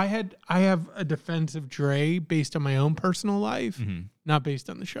thoughts. But I have a defense of Dre based on my own personal life, not based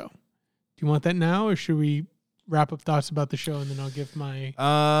on the show. Do you want that now, or should we wrap up thoughts about the show and then I'll give my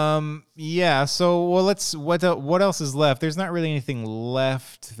yeah, so what else is left? There's not really anything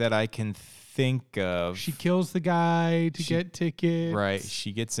left that I can think of. She kills the guy to get tickets. Right.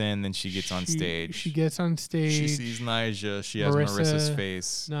 She gets in, then she gets on stage. She gets on stage. She sees Nyjah. She has Marissa's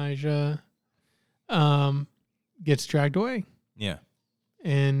face. Nyjah gets dragged away. Yeah.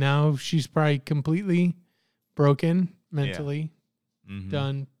 And now she's probably completely broken mentally. Yeah. Mm-hmm.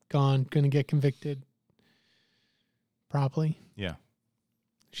 Done, gone, gonna get convicted. Probably. Yeah.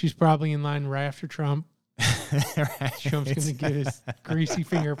 She's probably in line right after Trump. Right. Trump's gonna get his greasy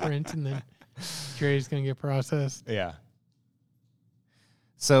fingerprint, and then Dre's gonna get processed. Yeah.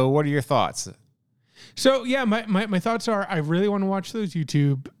 So what are your thoughts? So yeah, my thoughts are I really want to watch those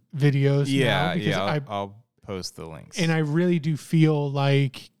YouTube videos. Yeah, now because I'll post the links. And I really do feel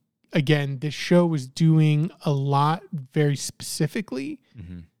like, again, this show was doing a lot very specifically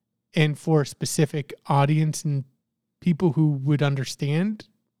and for a specific audience and people who would understand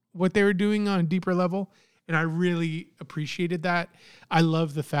what they were doing on a deeper level. And I really appreciated that. I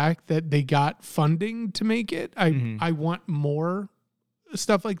love the fact that they got funding to make it. I want more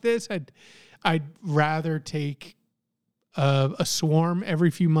stuff like this. I'd rather take a Swarm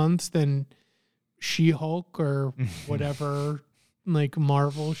every few months than She-Hulk or whatever like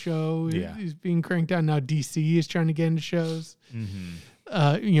Marvel show is being cranked out. Now DC is trying to get into shows.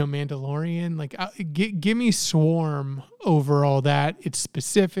 Mandalorian. Like, give me Swarm over all that. It's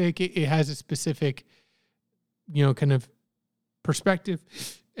specific. It has a specific, kind of perspective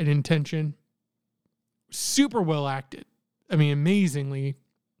and intention. Super well acted. I mean, amazingly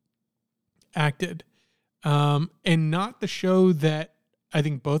acted. And not the show that I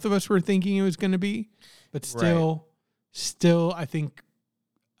think both of us were thinking it was going to be, but still, I think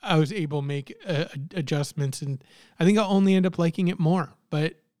I was able to make adjustments, and I think I'll only end up liking it more.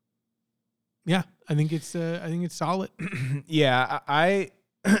 But yeah, I think it's solid. Yeah, I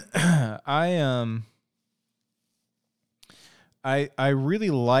really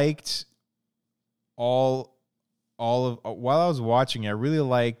liked all of while I was watching. I really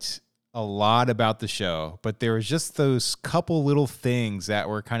liked a lot about the show, but there was just those couple little things that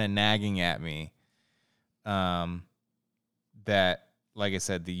were kind of nagging at me. That, like I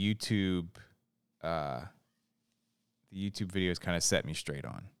said, the YouTube videos kind of set me straight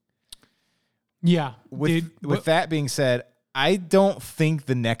on. Yeah. With that being said, I don't think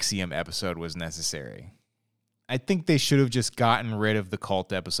the Nexium episode was necessary. I think they should have just gotten rid of the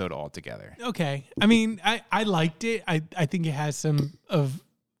cult episode altogether. Okay. I mean, I liked it. I think it has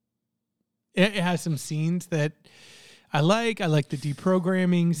it has some scenes that I like. I like the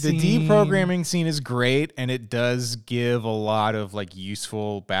deprogramming scene. The deprogramming scene is great, and it does give a lot of like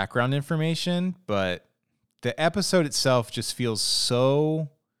useful background information, but the episode itself just feels so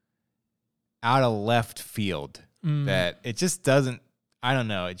out of left field that it just doesn't, I don't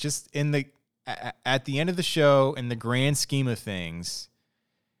know. It just at the end of the show, in the grand scheme of things,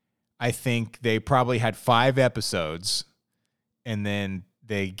 I think they probably had 5 episodes, and then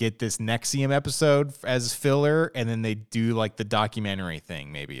they get this Nexium episode as filler, and then they do like the documentary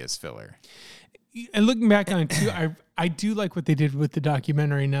thing maybe as filler. And looking back on it too, I do like what they did with the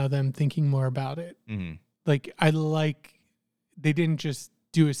documentary now that I'm thinking more about it. Like, they didn't just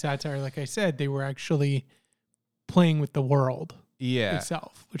do a satire, like I said, they were actually playing with the world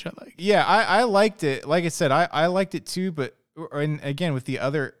itself, which I like. Yeah, I liked it. Like I said, I liked it too, but and again, with the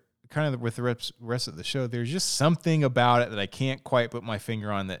other kind of with the rest of the show, there's just something about it that I can't quite put my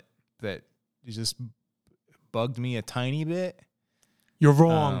finger on that just bugged me a tiny bit. You're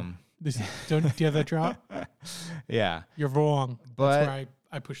wrong. Do you have that drop? Yeah. You're wrong. But that's where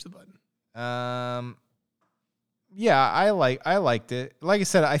I push the button. Yeah, I liked it. Like I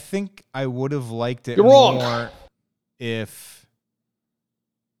said, I think I would have liked it You're wrong. more if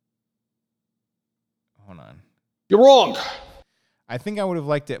hold on. You're wrong. I think I would have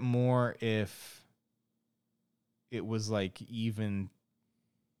liked it more if it was like even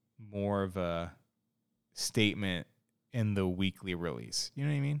more of a statement in the weekly release. You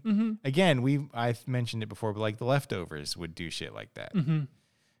know what I mean? Mm-hmm. Again, I've mentioned it before, but like the Leftovers would do shit like that. Mm-hmm.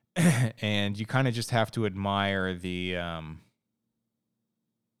 And you kind of just have to admire the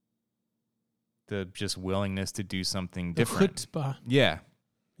just willingness to do something different. Chutzpah. Yeah.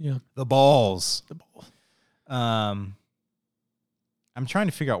 Yeah. The balls. I'm trying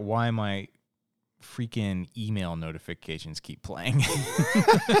to figure out why my freaking email notifications keep playing.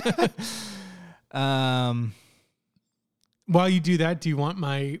 While you do that, do you want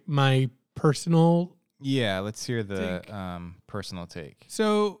my personal? Yeah, let's hear the personal take.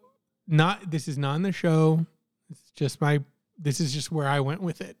 So, this is not in the show. This is just where I went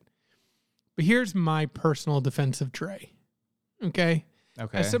with it. But here's my personal defense of Dre. Okay?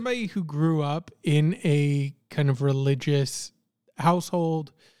 Okay. As somebody who grew up in a kind of religious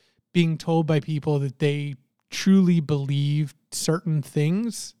household, being told by people that they truly believed certain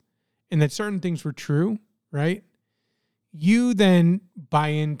things and that certain things were true, right? You then buy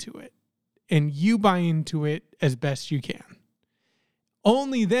into it, and you buy into it as best you can.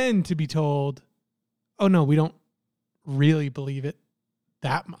 Only then to be told, oh no, we don't really believe it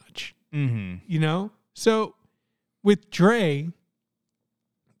that much. Mm-hmm. You know? So with Dre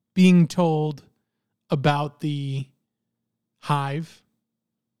being told about the Hive,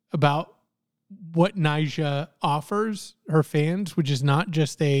 about what Nyjah offers her fans, which is not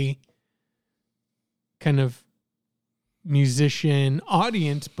just a kind of musician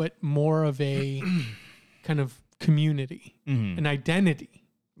audience, but more of a kind of community, an identity.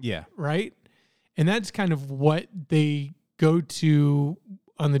 Yeah. Right? And that's kind of what they go to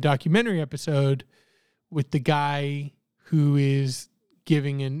on the documentary episode with the guy who is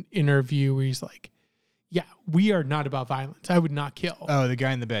giving an interview where he's like, yeah, we are not about violence. I would not kill. Oh, the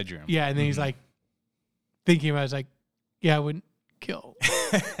guy in the bedroom. Yeah. And then he's like, thinking about it, he's like, yeah, I wouldn't kill.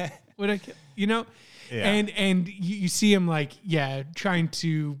 Would I kill? You know? Yeah. And you see him like, yeah, trying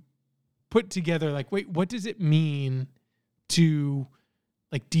to put together like, wait, what does it mean to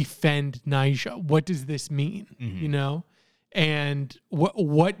like defend Nyjah? What does this mean? You know? And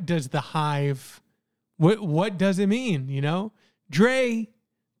what does the Hive, what does it mean? You know? Dre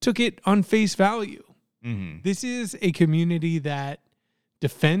took it on face value. This is a community that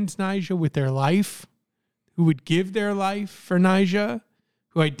defends Nyjah with their life, who would give their life for Nyjah,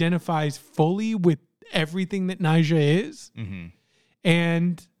 who identifies fully with everything that Nyjah is.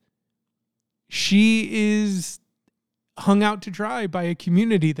 And she is hung out to dry by a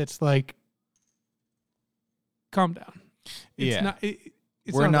community that's like, calm down.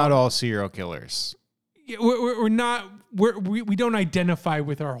 We're not all serial killers. Yeah, we're not. We don't identify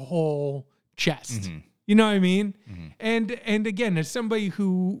with our whole chest. You know what I mean? And again, as somebody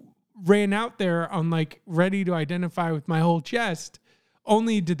who ran out there on like ready to identify with my whole chest,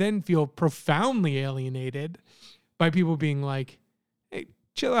 only to then feel profoundly alienated by people being like, "Hey,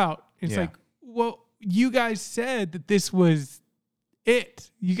 chill out." It's like, well, you guys said that this was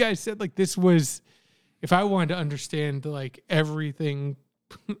it. You guys said like this was. If I wanted to understand like everything,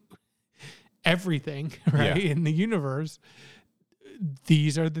 right, in the universe,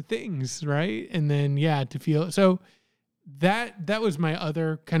 these are the things, right? And then to feel so that was my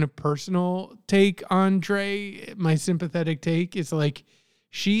other kind of personal take on Dre. My sympathetic take is like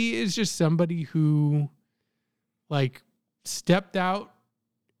she is just somebody who like stepped out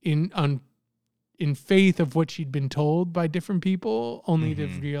in faith of what she'd been told by different people, only to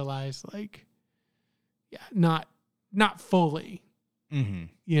realize like, not fully. You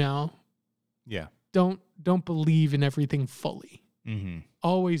know? Yeah. Don't believe in everything fully.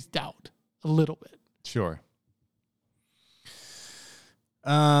 Always doubt a little bit. Sure.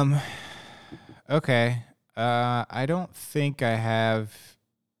 Okay. I don't think I have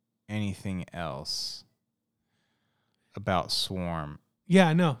anything else about Swarm.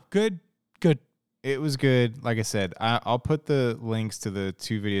 Yeah, no. Good. It was good. Like I said, I'll put the links to the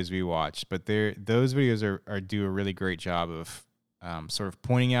 2 videos we watched, but those videos do a really great job of sort of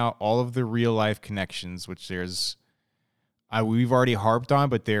pointing out all of the real life connections, which we've already harped on,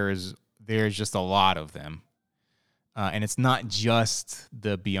 but there's just a lot of them. And it's not just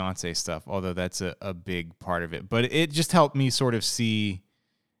the Beyonce stuff, although that's a big part of it. But it just helped me sort of see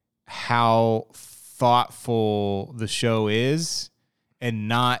how thoughtful the show is and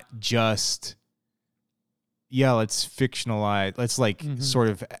not just, let's fictionalize. Let's like sort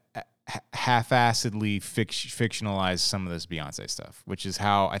of half-assedly fictionalize some of this Beyonce stuff, which is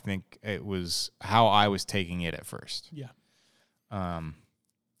how I think it was, how I was taking it at first. Yeah.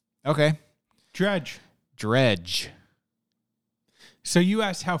 Okay. Dredge. So you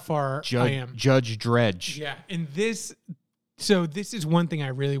asked how far I am. Judge Dredge. Yeah. And this is one thing I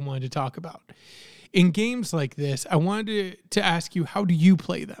really wanted to talk about. In games like this, I wanted to ask you, how do you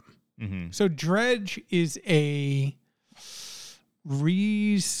play them? So Dredge is a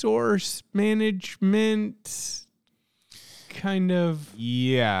resource management kind of.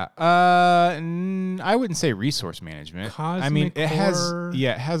 Yeah. I wouldn't say resource management. Cosmic I mean, it horror.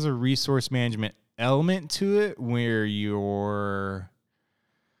 has a resource management element to it where you're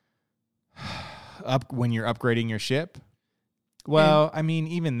when you're upgrading your ship. Well, I mean,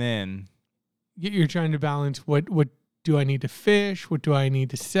 even then, you're trying to balance what do I need to fish? What do I need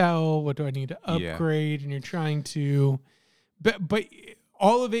to sell? What do I need to upgrade? And you're trying to, but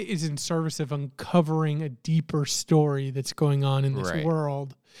all of it is in service of uncovering a deeper story that's going on in this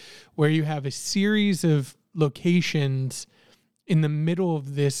world, where you have a series of locations in the middle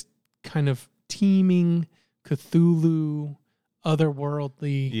of this kind of teeming Cthulhu,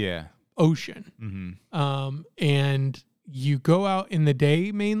 otherworldly ocean. And you go out in the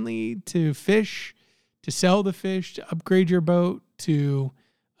day mainly to fish, to sell the fish, to upgrade your boat, to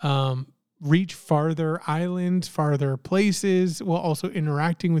reach farther islands, farther places, while also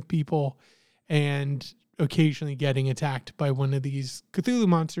interacting with people and occasionally getting attacked by one of these Cthulhu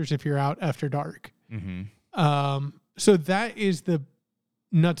monsters if you're out after dark. So that is the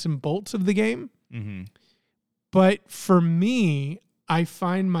nuts and bolts of the game. But for me, I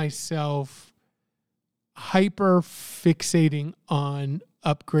find myself hyper fixating on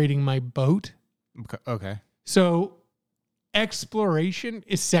upgrading my boat. Okay. So exploration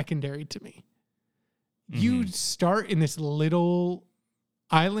is secondary to me. You start in this little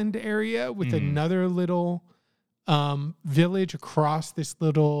island area with another little village across this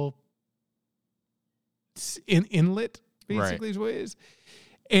little inlet, basically is what it is.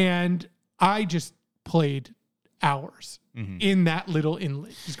 And I just played hours in that little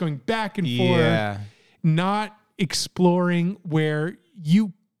inlet, just going back and forth, not exploring where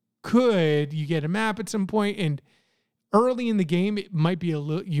you get a map at some point, and early in the game, it might be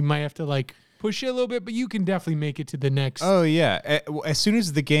you might have to like push it a little bit, but you can definitely make it to the next. Oh yeah. As soon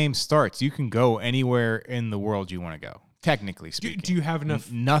as the game starts, you can go anywhere in the world you want to go, technically speaking. Do you have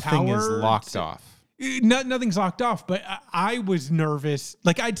enough Nothing is locked off. Nothing's locked off, but I was nervous.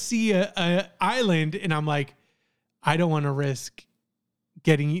 Like I'd see a island and I'm like, I don't want to risk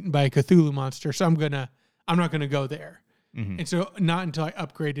getting eaten by a Cthulhu monster, so I'm not gonna go there. And so not until I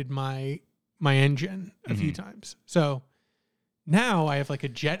upgraded my engine a few times. So now I have like a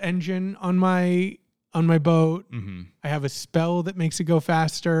jet engine on my boat. I have a spell that makes it go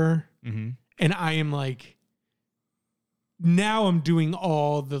faster. And I am like, now I'm doing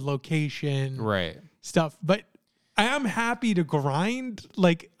all the location stuff, but I am happy to grind.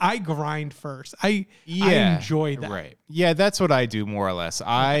 Like I grind first. I enjoy that. Right. Yeah, that's what I do more or less.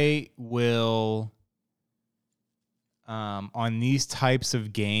 I will, on these types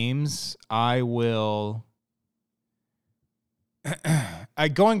of games, I will,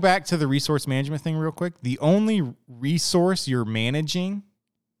 going back to the resource management thing real quick, the only resource you're managing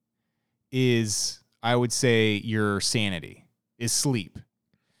is, I would say, your sanity, is sleep.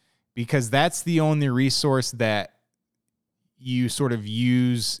 Because that's the only resource that you sort of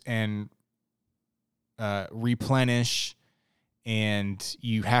use and replenish, and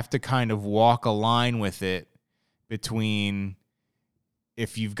you have to kind of walk a line with it between,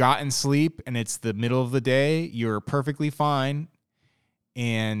 if you've gotten sleep and it's the middle of the day, you're perfectly fine.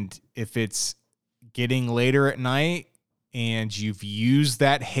 And if it's getting later at night and you've used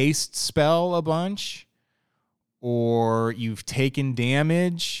that haste spell a bunch, or you've taken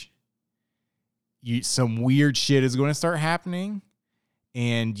damage, some weird shit is going to start happening,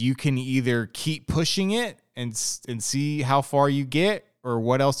 and you can either keep pushing it and see how far you get or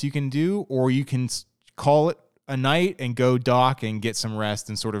what else you can do, or you can call it a night and go dock and get some rest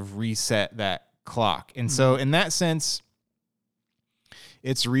and sort of reset that clock. And so in that sense,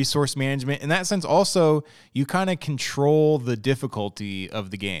 it's resource management. In that sense, also, you kind of control the difficulty of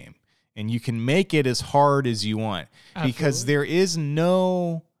the game, and you can make it as hard as you want. Absolutely. Because there is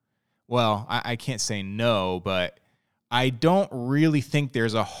no, well, I can't say no, but I don't really think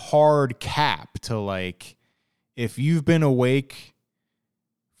there's a hard cap to, like, if you've been awake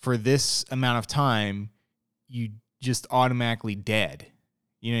for this amount of time, you just automatically dead.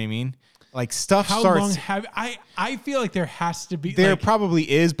 You know what I mean? Like, stuff How starts. long have I feel like there has to be. There like, probably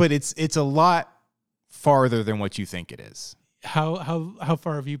is, but it's a lot farther than what you think it is. How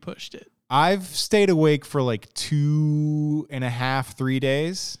far have you pushed it? I've stayed awake for like 2.5, 3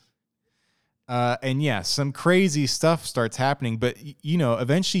 days. And yeah, some crazy stuff starts happening, but you know,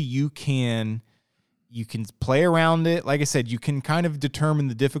 eventually you can play around it. Like I said, you can kind of determine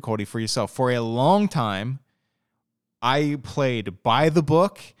the difficulty for yourself. For a long time, I played by the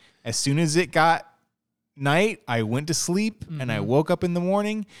book. As soon as it got night, I went to sleep and I woke up in the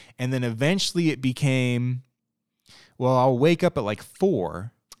morning, and then eventually it became, well, I'll wake up at like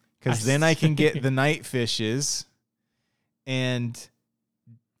 4 because then I can get the night fishes, and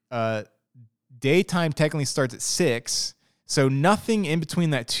daytime technically starts at 6. So nothing in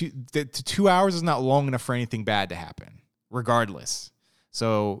between that 2 hours is not long enough for anything bad to happen, regardless.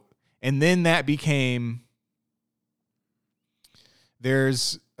 So And then that became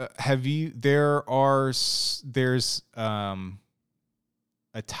there's a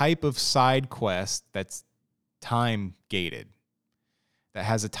type of side quest that's time gated, that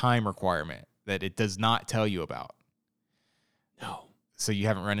has a time requirement that it does not tell you about. No. So you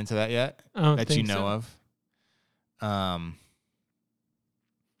haven't run into that yet? I don't that think you know so. of?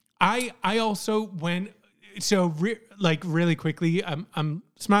 I also really quickly, I'm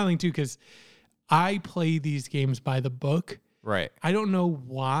smiling too because I play these games by the book. Right. I don't know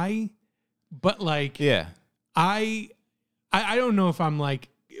why, but like Yeah. I don't know if I'm like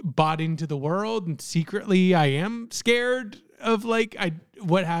bought into the world and secretly I am scared of like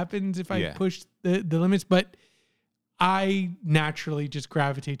what happens if I push the limits, but I naturally just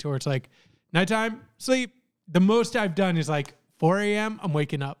gravitate towards like nighttime, sleep. The most I've done is like 4 a.m. I'm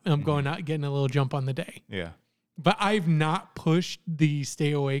waking up and I'm going out getting a little jump on the day. Yeah. But I've not pushed the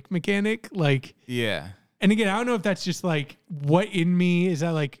stay awake mechanic. Like, yeah. And again, I don't know if that's just like what in me is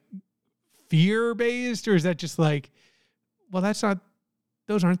that like fear based or is that just like, well, those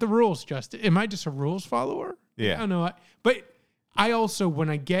aren't the rules, Justin. Am I just a rules follower? Yeah. I don't know. But I also, when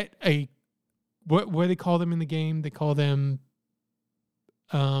I get what do they call them in the game? They call them,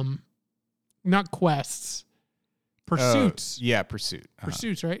 not quests, pursuits. Pursuit.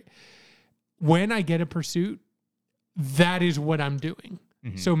 Pursuits, right? When I get a pursuit, that is what I'm doing.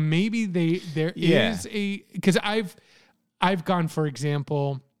 Mm-hmm. So maybe there is because I've gone, for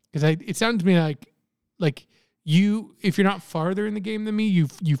example, because it sounds to me like you, if you're not farther in the game than me,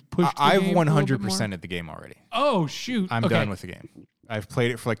 you've pushed the I've game 100% of the game already. Oh shoot. I'm done with the game. I've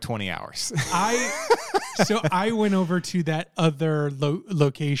played it for like 20 hours. So I went over to that other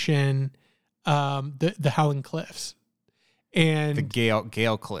location, the Howling Cliffs. And the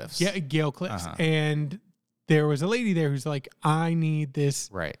Gale Cliffs. Yeah, Gale Cliffs. And there was a lady there who's like, I need this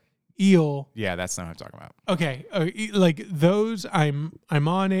eel. Yeah, that's not what I'm talking about. Okay. Like those, I'm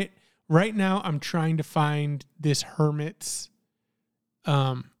on it. Right now, I'm trying to find this hermit's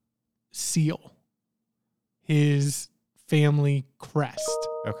seal. His family crest.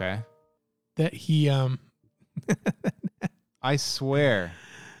 Okay. That he I swear.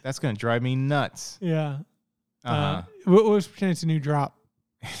 That's gonna drive me nuts. Yeah. Let's pretend it's a new drop.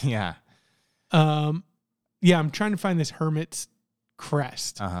 Yeah. Yeah, I'm trying to find this hermit's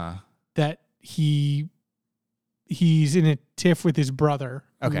crest. That he's in a tiff with his brother.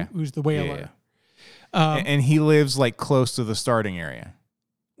 Okay. Who's the whaler. Yeah. And he lives like close to the starting area.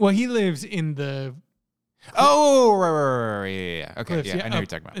 Well, he lives in the right. Yeah. Okay. Cliffs, yeah, I know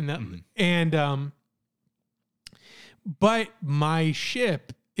what you're talking about. And but my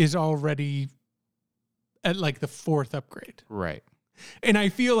ship is already at like the 4th upgrade. Right. And I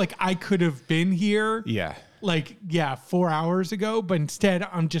feel like I could have been here. Yeah. 4 hours ago, but instead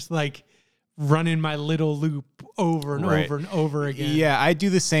I'm just like running my little loop over and over and over again. Yeah, I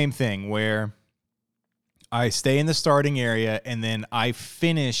do the same thing where I stay in the starting area and then I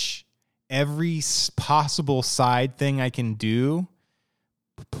finish every possible side thing I can do.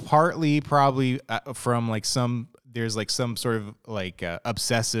 Partly probably from like there's like some sort of like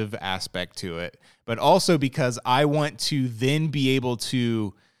obsessive aspect to it, but also because I want to then be able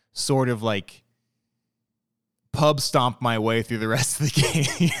to sort of like pub stomp my way through the rest of the game.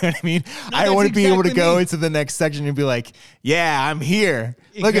 You know what I mean? No, I want to be able to go me. into the next section and be like, yeah, I'm here.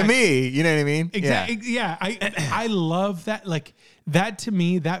 Exactly. Look at me. You know what I mean? Exactly. Yeah. I love that. Like that to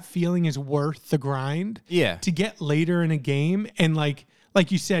me, that feeling is worth the grind. Yeah. To get later in a game and like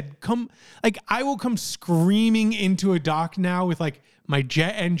you said, I will come screaming into a dock now with like my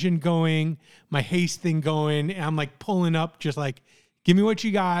jet engine going, my haste thing going, and I'm like pulling up, just like, give me what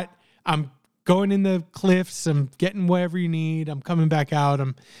you got. I'm going in the cliffs. I'm getting whatever you need. I'm coming back out.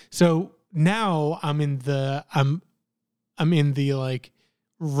 So now I'm in the like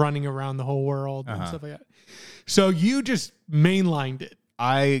running around the whole world and stuff like that. So you just mainlined it.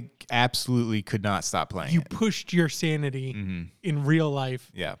 I absolutely could not stop playing. You pushed your sanity in real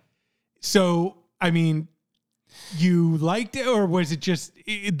life. Yeah. So, I mean, you liked it, or was it just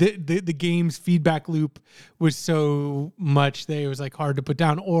the game's feedback loop was so much that it was like hard to put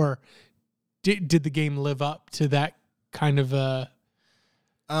down, or did the game live up to that kind of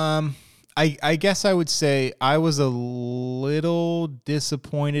I guess I would say I was a little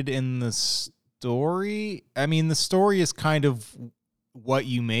disappointed in the story. I mean, the story is kind of what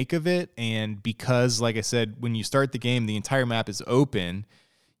you make of it, and because, like I said, when you start the game, the entire map is open.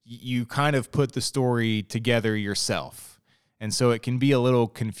 You kind of put the story together yourself, and so it can be a little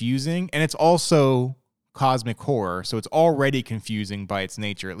confusing. And it's also cosmic horror, so it's already confusing by its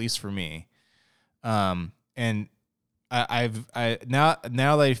nature, at least for me. And now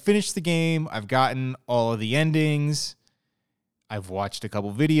that I finished the game, I've gotten all of the endings. I've watched a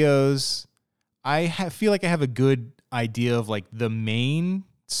couple videos. Feel like I have a good idea of like the main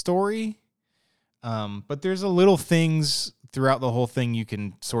story. But there's a little things throughout the whole thing you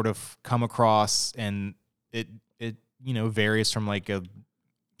can sort of come across, and it varies from like a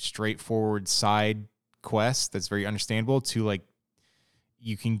straightforward side quest that's very understandable to like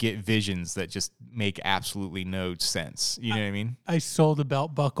you can get visions that just make absolutely no sense. You know what I mean? I sold a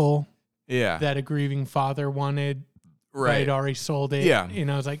belt buckle Yeah. that a grieving father wanted. Right. I'd already sold it. Yeah.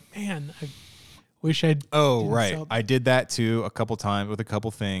 And I was like, man, I wish I'd. Oh, right. I did that too a couple times with a couple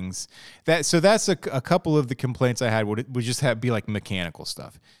things. That's a couple of the complaints I had would just be like mechanical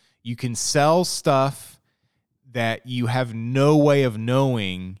stuff. You can sell stuff that you have no way of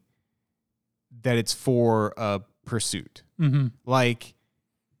knowing that it's for a pursuit. Mm-hmm. Like,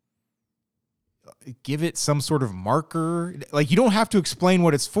 give it some sort of marker. Like, you don't have to explain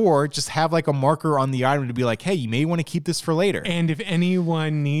what it's for. Just have like a marker on the item to be like, hey, you may want to keep this for later. And if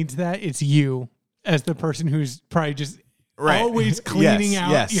anyone needs that, it's you as the person who's probably just always cleaning out.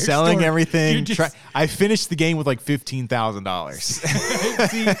 Yes, your selling store. everything. I finished the game with like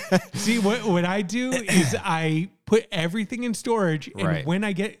 $15,000. see, what I do is I put everything in storage, and when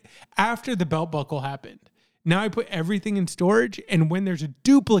I get after the belt buckle happened, now I put everything in storage, and when there's a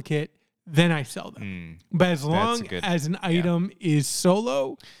duplicate, then I sell them. But as long as an item is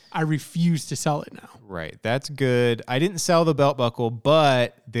solo, I refuse to sell it now. Right. That's good. I didn't sell the belt buckle,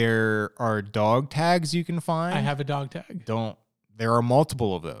 but there are dog tags you can find. I have a dog tag. There are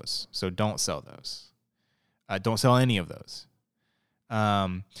multiple of those, so don't sell those. Don't sell any of those.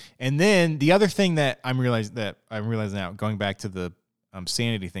 And then the other thing that I'm realizing now, going back to the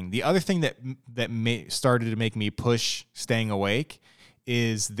sanity thing, the other thing that started to make me push staying awake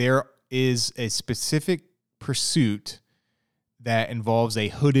is there is a specific pursuit that involves a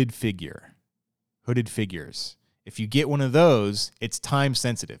hooded figures. If you get one of those, it's time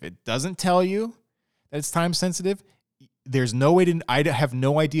sensitive. It doesn't tell you that it's time sensitive. There's no way I have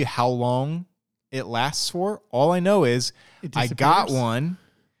no idea how long it lasts for. All I know is I got one.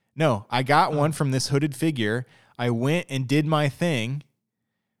 No, I got one from this hooded figure. I went and did my thing.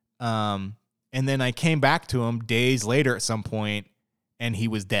 And then I came back to him days later at some point, and he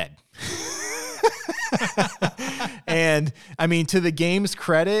was dead. And I mean, to the game's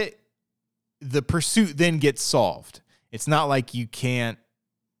credit, the pursuit then gets solved. It's not like you can't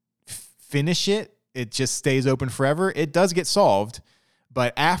finish it. It just stays open forever. It does get solved.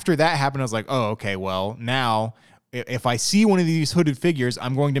 But after that happened, I was like, oh, okay, well, now if I see one of these hooded figures,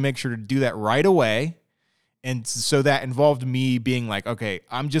 I'm going to make sure to do that right away. And so that involved me being like, okay,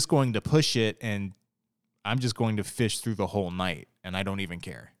 I'm just going to push it, and I'm just going to fish through the whole night, and I don't even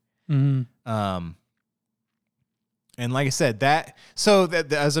care. Mm-hmm. And like I said,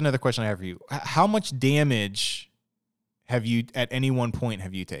 that's another question I have for you. How much damage have you, at any one point,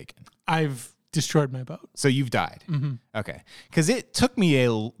 have you taken? I've destroyed my boat. So you've died. Mm-hmm. Okay. Because it took me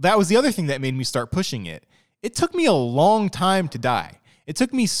that was the other thing that made me start pushing it. It took me a long time to die. It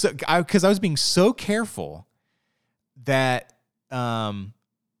took me because I was being so careful that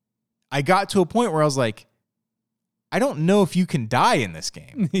I got to a point where I was like, I don't know if you can die in this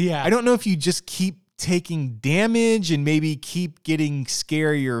game. Yeah. I don't know if you just keep taking damage and maybe keep getting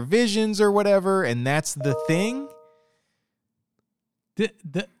scarier visions or whatever, and that's the thing.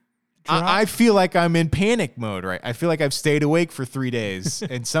 I feel like I'm in panic mode, right? I feel like I've stayed awake for 3 days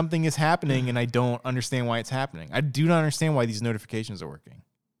and something is happening and I don't understand why it's happening. I do not understand why these notifications are working.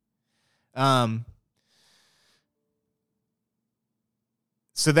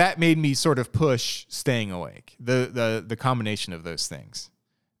 So that made me sort of push staying awake. The combination of those things.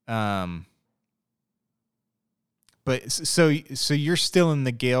 But so you're still in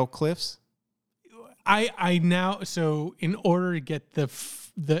the Gale Cliffs? I now, so in order to get the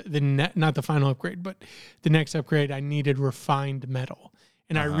not the final upgrade, but the next upgrade, I needed refined metal.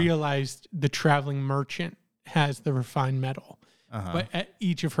 And I realized the traveling merchant has the refined metal. But at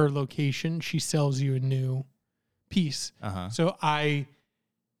each of her locations, she sells you a new piece. So I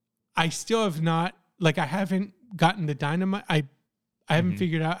still have not, like, I haven't gotten the dynamite. I haven't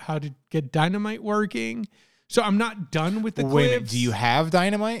figured out how to get dynamite working. So I'm not done with the cliffs. Wait, do you have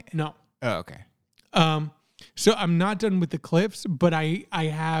dynamite? No. Oh, okay. So I'm not done with the cliffs, but I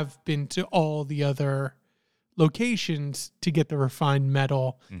have been to all the other locations to get the refined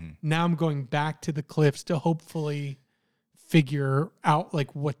metal. Now I'm going back to the cliffs to hopefully figure out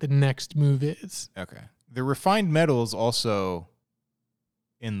like what the next move is. Okay. The refined metal is also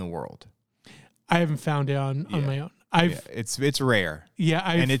in the world. I haven't found it on my own. It's rare. Yeah,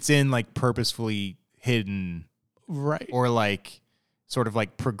 and it's in like purposefully hidden Right. Or like sort of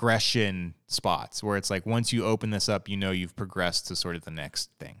like progression spots where it's like once you open this up, you've progressed to sort of the next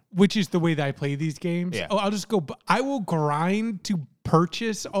thing. Which is the way that I play these games. Yeah. Oh, I'll just go. I will grind to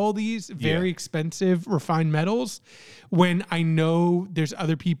purchase all these very expensive refined metals when I know there's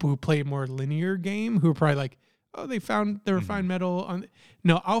other people who play a more linear game who are probably like, oh, they found the refined metal on.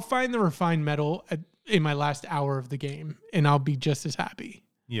 No, I'll find the refined metal in my last hour of the game, and I'll be just as happy.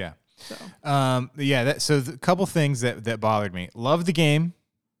 Yeah. So So a couple things that bothered me. Love the game.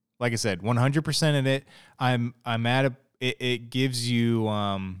 Like I said, 100% in it. I'm at it gives you,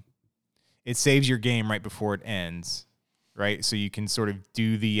 it saves your game right before it ends, right? So you can sort of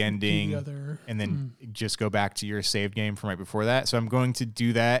do the ending and then just go back to your save game from right before that. So I'm going to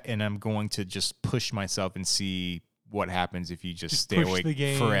do that, and I'm going to just push myself and see what happens if you just stay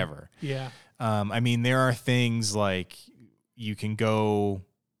awake forever. Yeah. I mean, there are things like you can go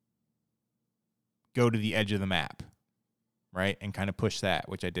to the edge of the map, right? And kind of push that,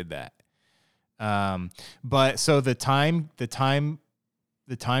 which I did that. But so the timed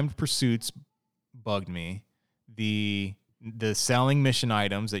pursuits bugged me. The selling mission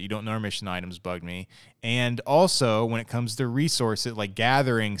items that you don't know are mission items bugged me. And also when it comes to resources, like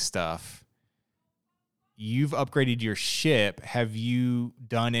gathering stuff, you've upgraded your ship. Have you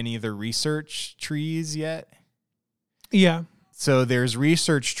done any of the research trees yet? Yeah. So there's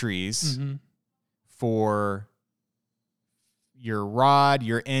research trees for your rod,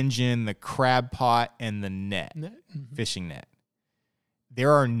 your engine, the crab pot, and the net, fishing net.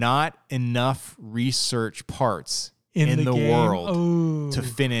 There are not enough research parts in the world to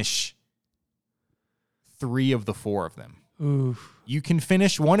finish 3 of the 4 of them. Oof. You can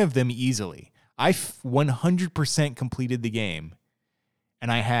finish one of them easily. I 100% completed the game,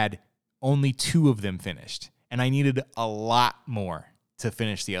 and I had only 2 of them finished, and I needed a lot more to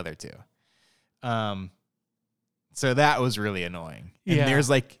finish the other 2. So that was really annoying. And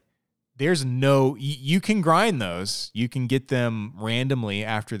there's no, you can grind those. You can get them randomly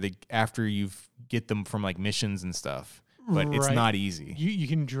after you've get them from like missions and stuff, but it's not easy. You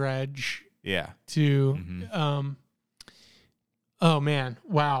can dredge. Yeah. Oh man.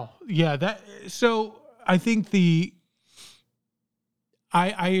 Wow. Yeah. So I think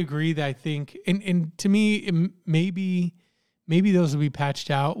I agree that I think, and to me, maybe those will be patched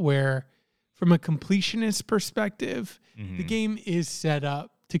out where, from a completionist perspective, the game is set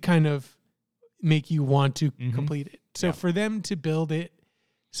up to kind of make you want to complete it. So for them to build it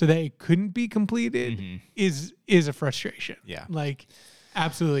so that it couldn't be completed is a frustration. Yeah. Like,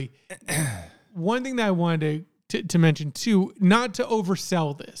 absolutely. One thing that I wanted to mention too, not to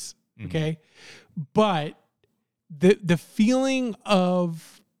oversell this, okay? But the feeling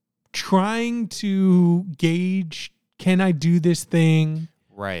of trying to gauge, can I do this thing?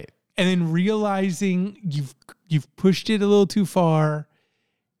 Right. And then realizing you've pushed it a little too far,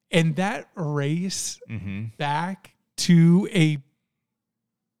 and that race back to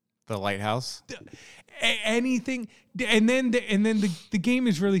the lighthouse, anything, and then the game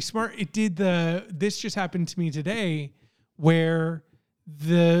is really smart. It did this just happened to me today, where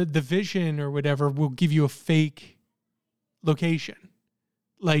the vision or whatever will give you a fake location.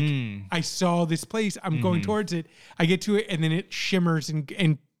 Like I saw this place, I'm going towards it. I get to it, and then it shimmers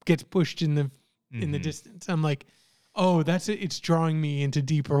and gets pushed in the distance. I'm like, oh, that's it. It's drawing me into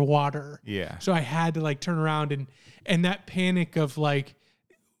deeper water. Yeah. So I had to like turn around and that panic of like,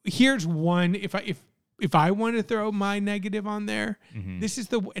 here's one. If I want to throw my negative on there, this is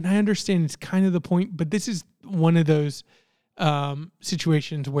and I understand it's kind of the point, but this is one of those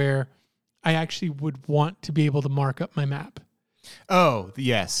situations where I actually would want to be able to mark up my map. Oh,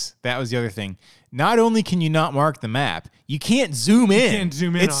 yes. That was the other thing. Not only can you not mark the map, you can't zoom in. You can't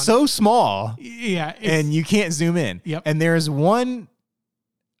zoom in. It's so small. Yeah. And you can't zoom in. Yep. And there's one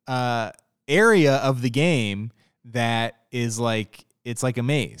area of the game that is like, it's like a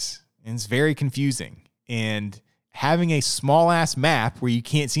maze. And it's very confusing. And having a small ass map where you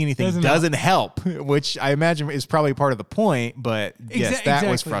can't see anything doesn't help, which I imagine is probably part of the point. But yes, that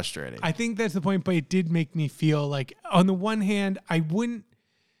was frustrating. I think that's the point, but it did make me feel like, on the one hand, I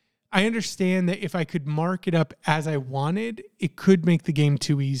understand that if I could mark it up as I wanted, it could make the game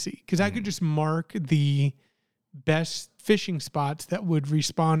too easy. Because I could just mark the best fishing spots that would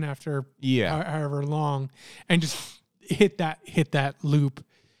respawn after however long and just hit that loop.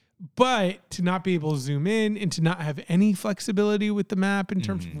 But to not be able to zoom in and to not have any flexibility with the map in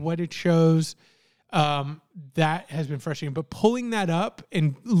terms of what it shows, that has been frustrating. But pulling that up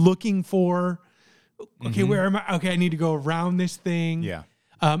and looking for, okay, where am I? Okay, I need to go around this thing. Yeah.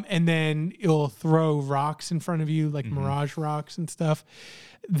 And then it'll throw rocks in front of you, like mirage rocks and stuff.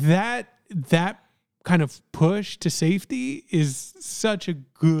 That kind of push to safety is such a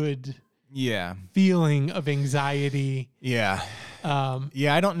good feeling of anxiety. Yeah.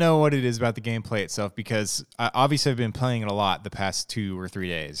 I don't know what it is about the gameplay itself because obviously I've been playing it a lot the past 2 or 3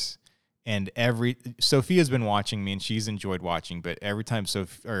 days. And Sophia's been watching me and she's enjoyed watching, but every time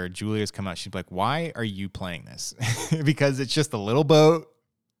Julia's come out, she's like, why are you playing this? Because it's just a little boat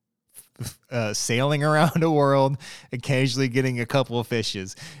sailing around a world, occasionally getting a couple of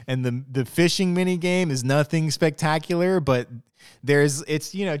fishes. And the fishing mini game is nothing spectacular, but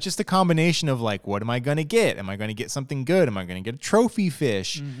it's just a combination of like, what am I going to get? Am I going to get something good? Am I going to get a trophy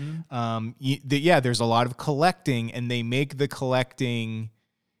fish? There's a lot of collecting, and they make the collecting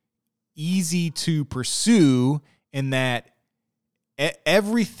easy to pursue in that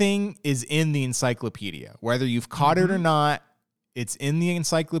everything is in the encyclopedia. Whether you've caught it or not, it's in the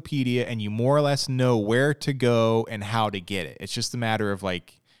encyclopedia and you more or less know where to go and how to get it. It's just a matter of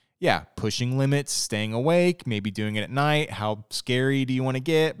like, pushing limits, staying awake, maybe doing it at night. How scary do you want to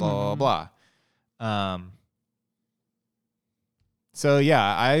get? Blah, blah, blah. So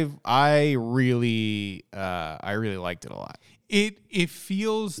yeah, I really liked it a lot. It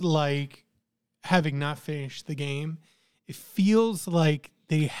feels like, having not finished the game, it feels like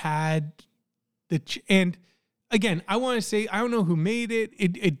they had and again, I want to say, I don't know who made it.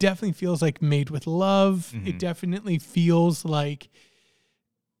 It definitely feels like made with love. It definitely feels like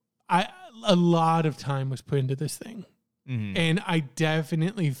a lot of time was put into this thing. And I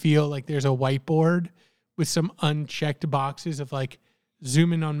definitely feel like there's a whiteboard with some unchecked boxes of like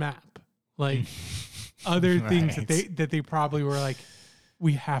zoom in on map, like other things that they probably were like,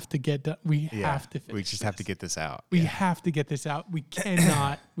 we have to get done. We have to finish. We just have to get this out. We have to get this out. We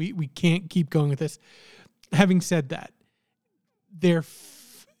cannot. we can't keep going with this. Having said that,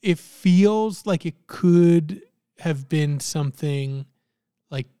 it feels like it could have been something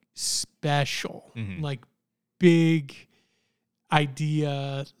like special, like big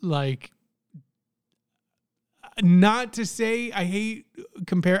idea, like, not to say I hate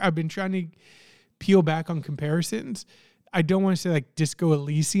I've been trying to peel back on comparisons. I don't want to say like Disco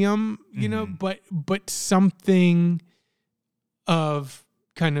Elysium, but something of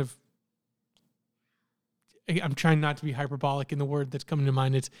kind of, I'm trying not to be hyperbolic in the word that's coming to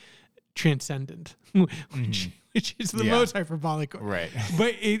mind. It's transcendent, which is the most hyperbolic word. Right.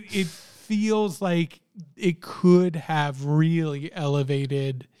 But it feels like it could have really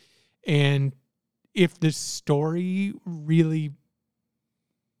elevated, and if the story really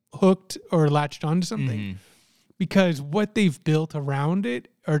hooked or latched onto something, because what they've built around it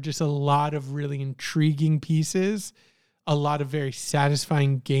are just a lot of really intriguing pieces, a lot of very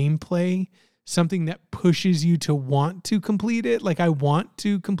satisfying gameplay, something that pushes you to want to complete it. Like, I want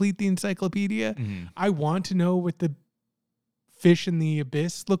to complete the encyclopedia. I want to know what the fish in the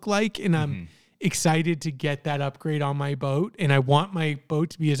abyss look like, and I'm excited to get that upgrade on my boat, and I want my boat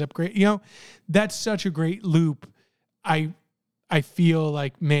to be as upgrade. That's such a great loop. I feel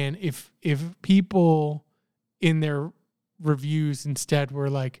like, man, if people in their reviews instead were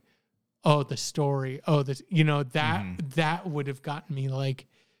like, oh, the story, oh, this, that would have gotten me like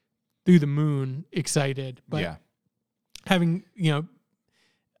through the moon excited. But having,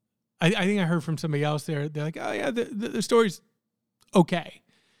 I think I heard from somebody else they're like, oh yeah, the story's okay.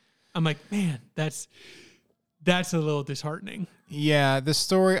 I'm like, man, that's a little disheartening. Yeah, the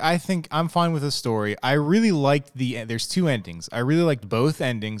story, I think I'm fine with the story. I really liked there's 2 endings. I really liked both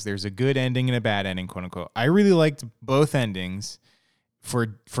endings. There's a good ending and a bad ending, quote unquote. I really liked both endings for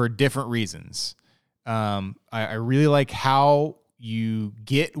different reasons. I really like how you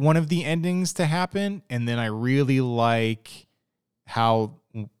get one of the endings to happen, and then I really like how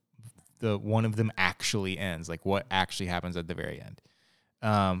the one of them actually ends, like what actually happens at the very end.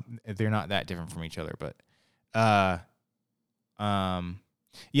 They're not that different from each other, but but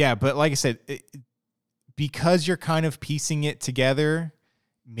like I said, because you're kind of piecing it together,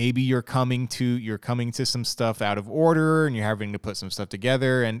 maybe you're coming to some stuff out of order, and you're having to put some stuff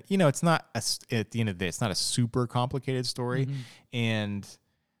together, and it's not at the end of the day, it's not a super complicated story. And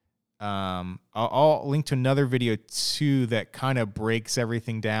I'll link to another video too that kind of breaks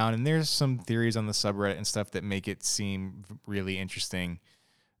everything down, and there's some theories on the subreddit and stuff that make it seem really interesting.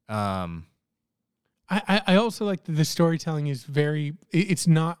 I also like that the storytelling is it's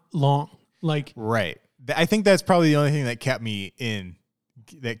not long. Like, right. I think that's probably the only thing that kept me in.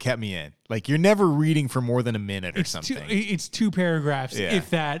 Like, you're never reading for more than a minute or something. It's 2 paragraphs, if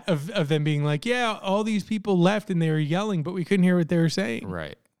that, of them being like, yeah, all these people left and they were yelling, but we couldn't hear what they were saying.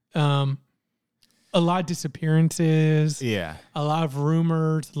 Right. a lot of disappearances. Yeah. A lot of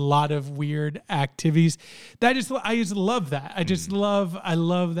rumors, a lot of weird activities. I just love that. I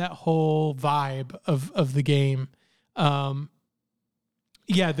love that whole vibe of the game.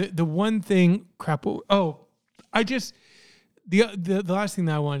 Yeah, the one thing, the last thing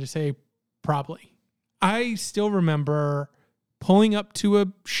that I wanted to say, probably, I still remember pulling up to a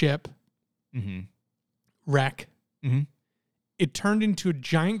ship, wreck. It turned into a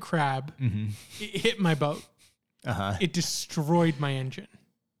giant crab. It hit my boat. It destroyed my engine.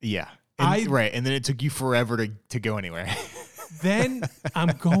 Yeah. Right. And then it took you forever to go anywhere. Then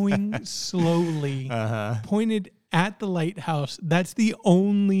I'm going slowly, pointed at the lighthouse. That's the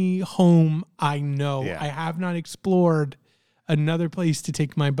only home I know. Yeah. I have not explored another place to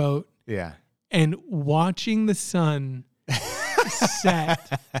take my boat. Yeah. And watching the sun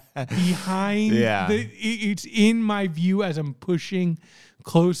set behind it's in my view as I'm pushing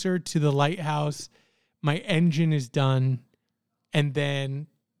closer to the lighthouse. My engine is done, and then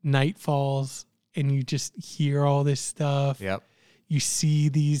night falls, and you just hear all this stuff. Yep. You see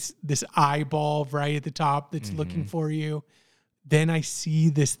this eyeball right at the top that's looking for you. Then I see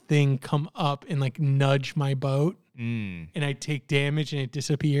this thing come up and like nudge my boat, and I take damage and it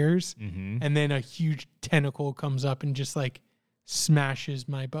disappears. And then a huge tentacle comes up and just like smashes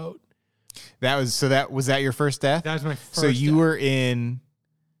my boat. Was that your first death? That was my first. So you death. were in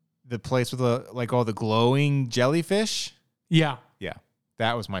the place with all the glowing jellyfish? Yeah. Yeah.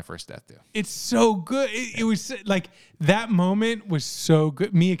 That was my first death too. It's so good. It was like that moment was so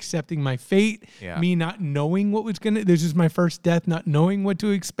good. Me accepting my fate, me not knowing what was this is my first death, not knowing what to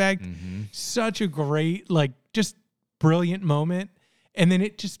expect. Such a great, like, just brilliant moment. And then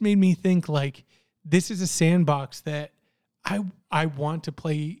it just made me think, like, this is a sandbox that I want to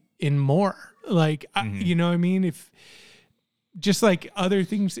play in more. Like, you know what I mean? If just like other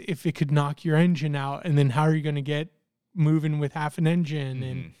things, if it could knock your engine out, and then how are you going to get moving with half an engine?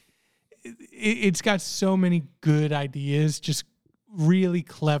 And it's got so many good ideas, just really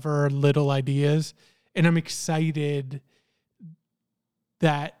clever little ideas. And I'm excited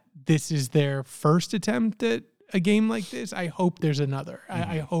that this is their first attempt at a game like this. I hope there's another.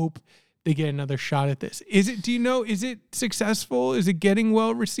 I hope they get another shot at this. Is it successful? Is it getting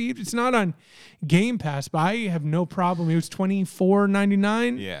well received? It's not on Game Pass, but I have no problem. It was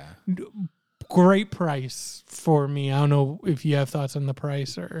 $24.99. Yeah. Great price for me. I don't know if you have thoughts on the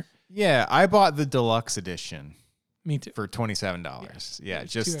price or. Yeah, I bought the deluxe edition. Me too. For $27. Yeah,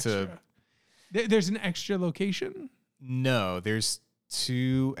 just to. There's an extra location? No, there's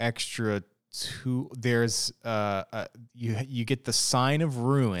two extra. There's you get the Sign of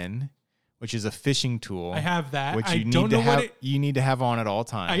Ruin, which is a fishing tool. I have that. Which you need to have on at all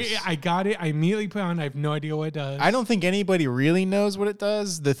times. I got it. I immediately put it on. I have no idea what it does. I don't think anybody really knows what it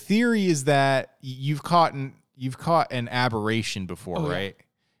does. The theory is that you've caught an aberration before, right? Yeah.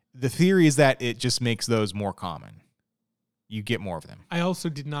 The theory is that it just makes those more common. You get more of them. I also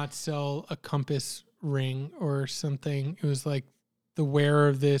did not sell a compass ring or something. It was like the wearer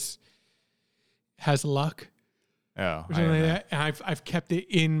of this has luck. Oh, or something like that. And I've kept it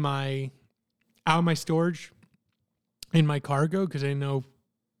out of my storage in my cargo because I didn't know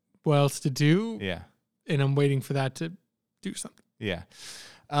what else to do. Yeah. And I'm waiting for that to do something. Yeah.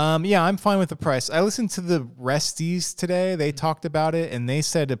 Yeah, I'm fine with the price. I listened to the Resties today. They talked about it, and they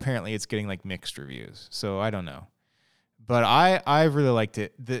said apparently it's getting like mixed reviews. So I don't know. But I really liked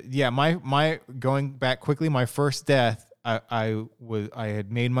it. My going back quickly, my first death, I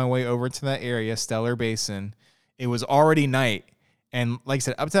had made my way over to that area, Stellar Basin. It was already night. And like I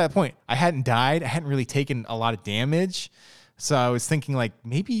said, up to that point, I hadn't died. I hadn't really taken a lot of damage. So I was thinking, like,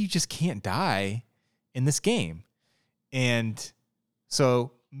 maybe you just can't die in this game. And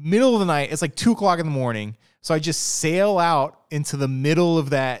so middle of the night, it's like 2:00 in the morning. So I just sail out into the middle of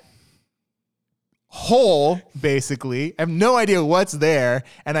that hole, basically. I have no idea what's there.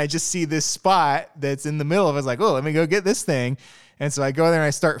 And I just see this spot that's in the middle of it. I was like, oh, let me go get this thing. And so I go there and I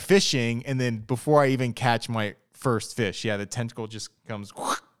start fishing. And then before I even catch my first fish, the tentacle just comes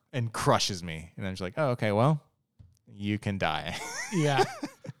and crushes me. And I'm just like, oh, okay, well, you can die. Yeah.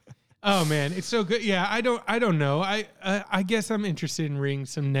 Oh man, it's so good. Yeah, I don't know. I guess I'm interested in reading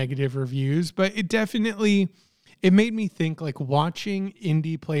some negative reviews, but it made me think, like, watching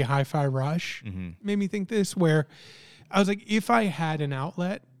Indy play Hi-Fi Rush made me think this, where I was like, if I had an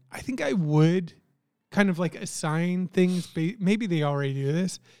outlet, I think I would kind of like assign things. Maybe they already do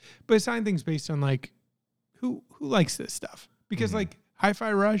this, but assign things based on like who likes this stuff, because like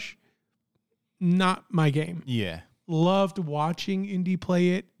Hi-Fi Rush, not my game. Yeah. Loved watching Indy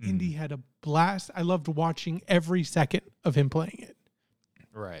play it. Indy had a blast. I loved watching every second of him playing it.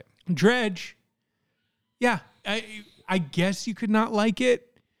 Right. Dredge, Yeah, I guess you could not like it.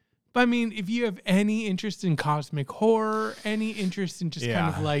 But I mean, if you have any interest in cosmic horror, any interest in just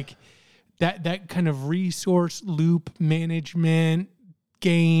kind of like that kind of resource loop management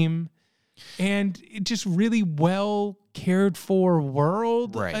game, and it just really well cared for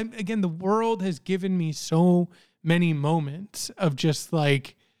world. Right. Again, the world has given me so many moments of just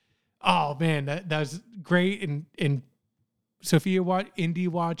like, oh man, that was great. And Sophia indie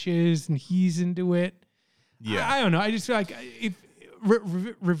watches and he's into it. Yeah. I don't know. I just feel like if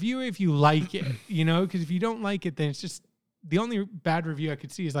review it if you like it, you know, because if you don't like it, then it's just the only bad review I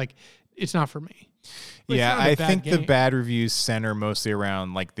could see is like, it's not for me. But yeah, I think the game. bad reviews center mostly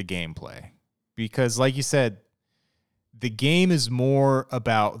around like the gameplay, because like you said, the game is more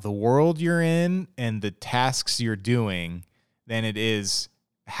about the world you're in and the tasks you're doing than it is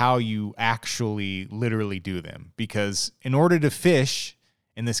how you actually literally do them. Because in order to fish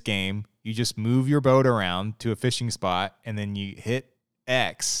in this game, you just move your boat around to a fishing spot and then you hit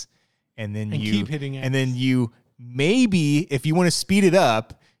X and then you keep hitting X. And then you maybe, if you want to speed it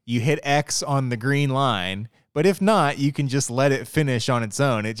up, you hit X on the green line. But if not, you can just let it finish on its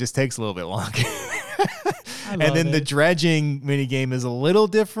own. It just takes a little bit longer. And then the dredging minigame is a little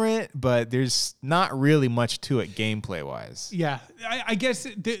different, but there's not really much to it gameplay wise. Yeah, I guess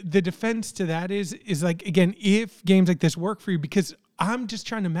the defense to that is like, again, if games like this work for you, because I'm just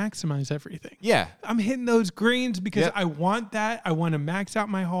trying to maximize everything. Yeah. I'm hitting those greens because I want that. I want to max out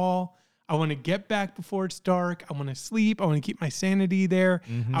my haul. I want to get back before it's dark. I want to sleep. I want to keep my sanity there.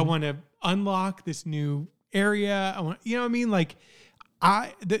 Mm-hmm. I want to unlock this new area. I want, you know what I mean? Like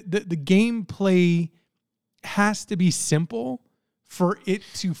the gameplay has to be simple for it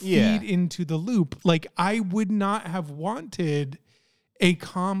to feed into the loop. Like I would not have wanted a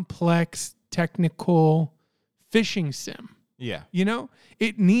complex technical fishing sim. Yeah. You know,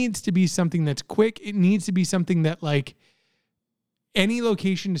 it needs to be something that's quick. It needs to be something that like any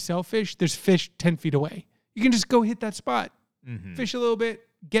location to sell fish, there's fish 10 feet away. You can just go hit that spot, fish a little bit,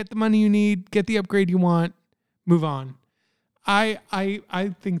 get the money you need, get the upgrade you want, move on. I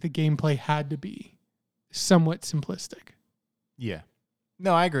think the gameplay had to be somewhat simplistic. Yeah.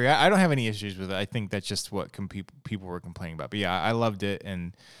 No, I agree. I don't have any issues with it. I think that's just what people were complaining about. But yeah, I loved it.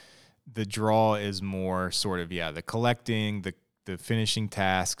 And the draw is more sort of, the collecting, the finishing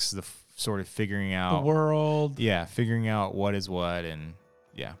tasks, the sort of figuring out the world. Yeah, figuring out what is what. And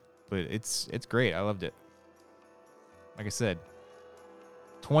yeah, but it's great. I loved it. Like I said,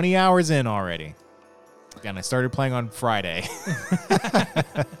 20 hours in already. And I started playing on Friday.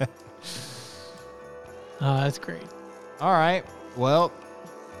 That's great. All right. Well,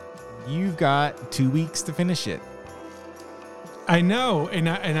 you've got 2 weeks to finish it. I know, and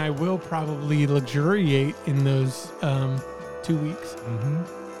I will probably luxuriate in those 2 weeks.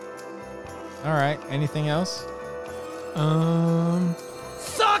 Mm-hmm. All right. Anything else?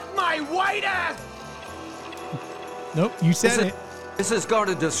 Suck my white ass! Nope, you said it. This is going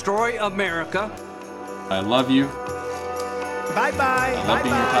to destroy America. I love you. Bye-bye. I love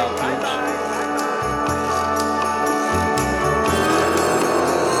being your pal, Coach. Bye-bye.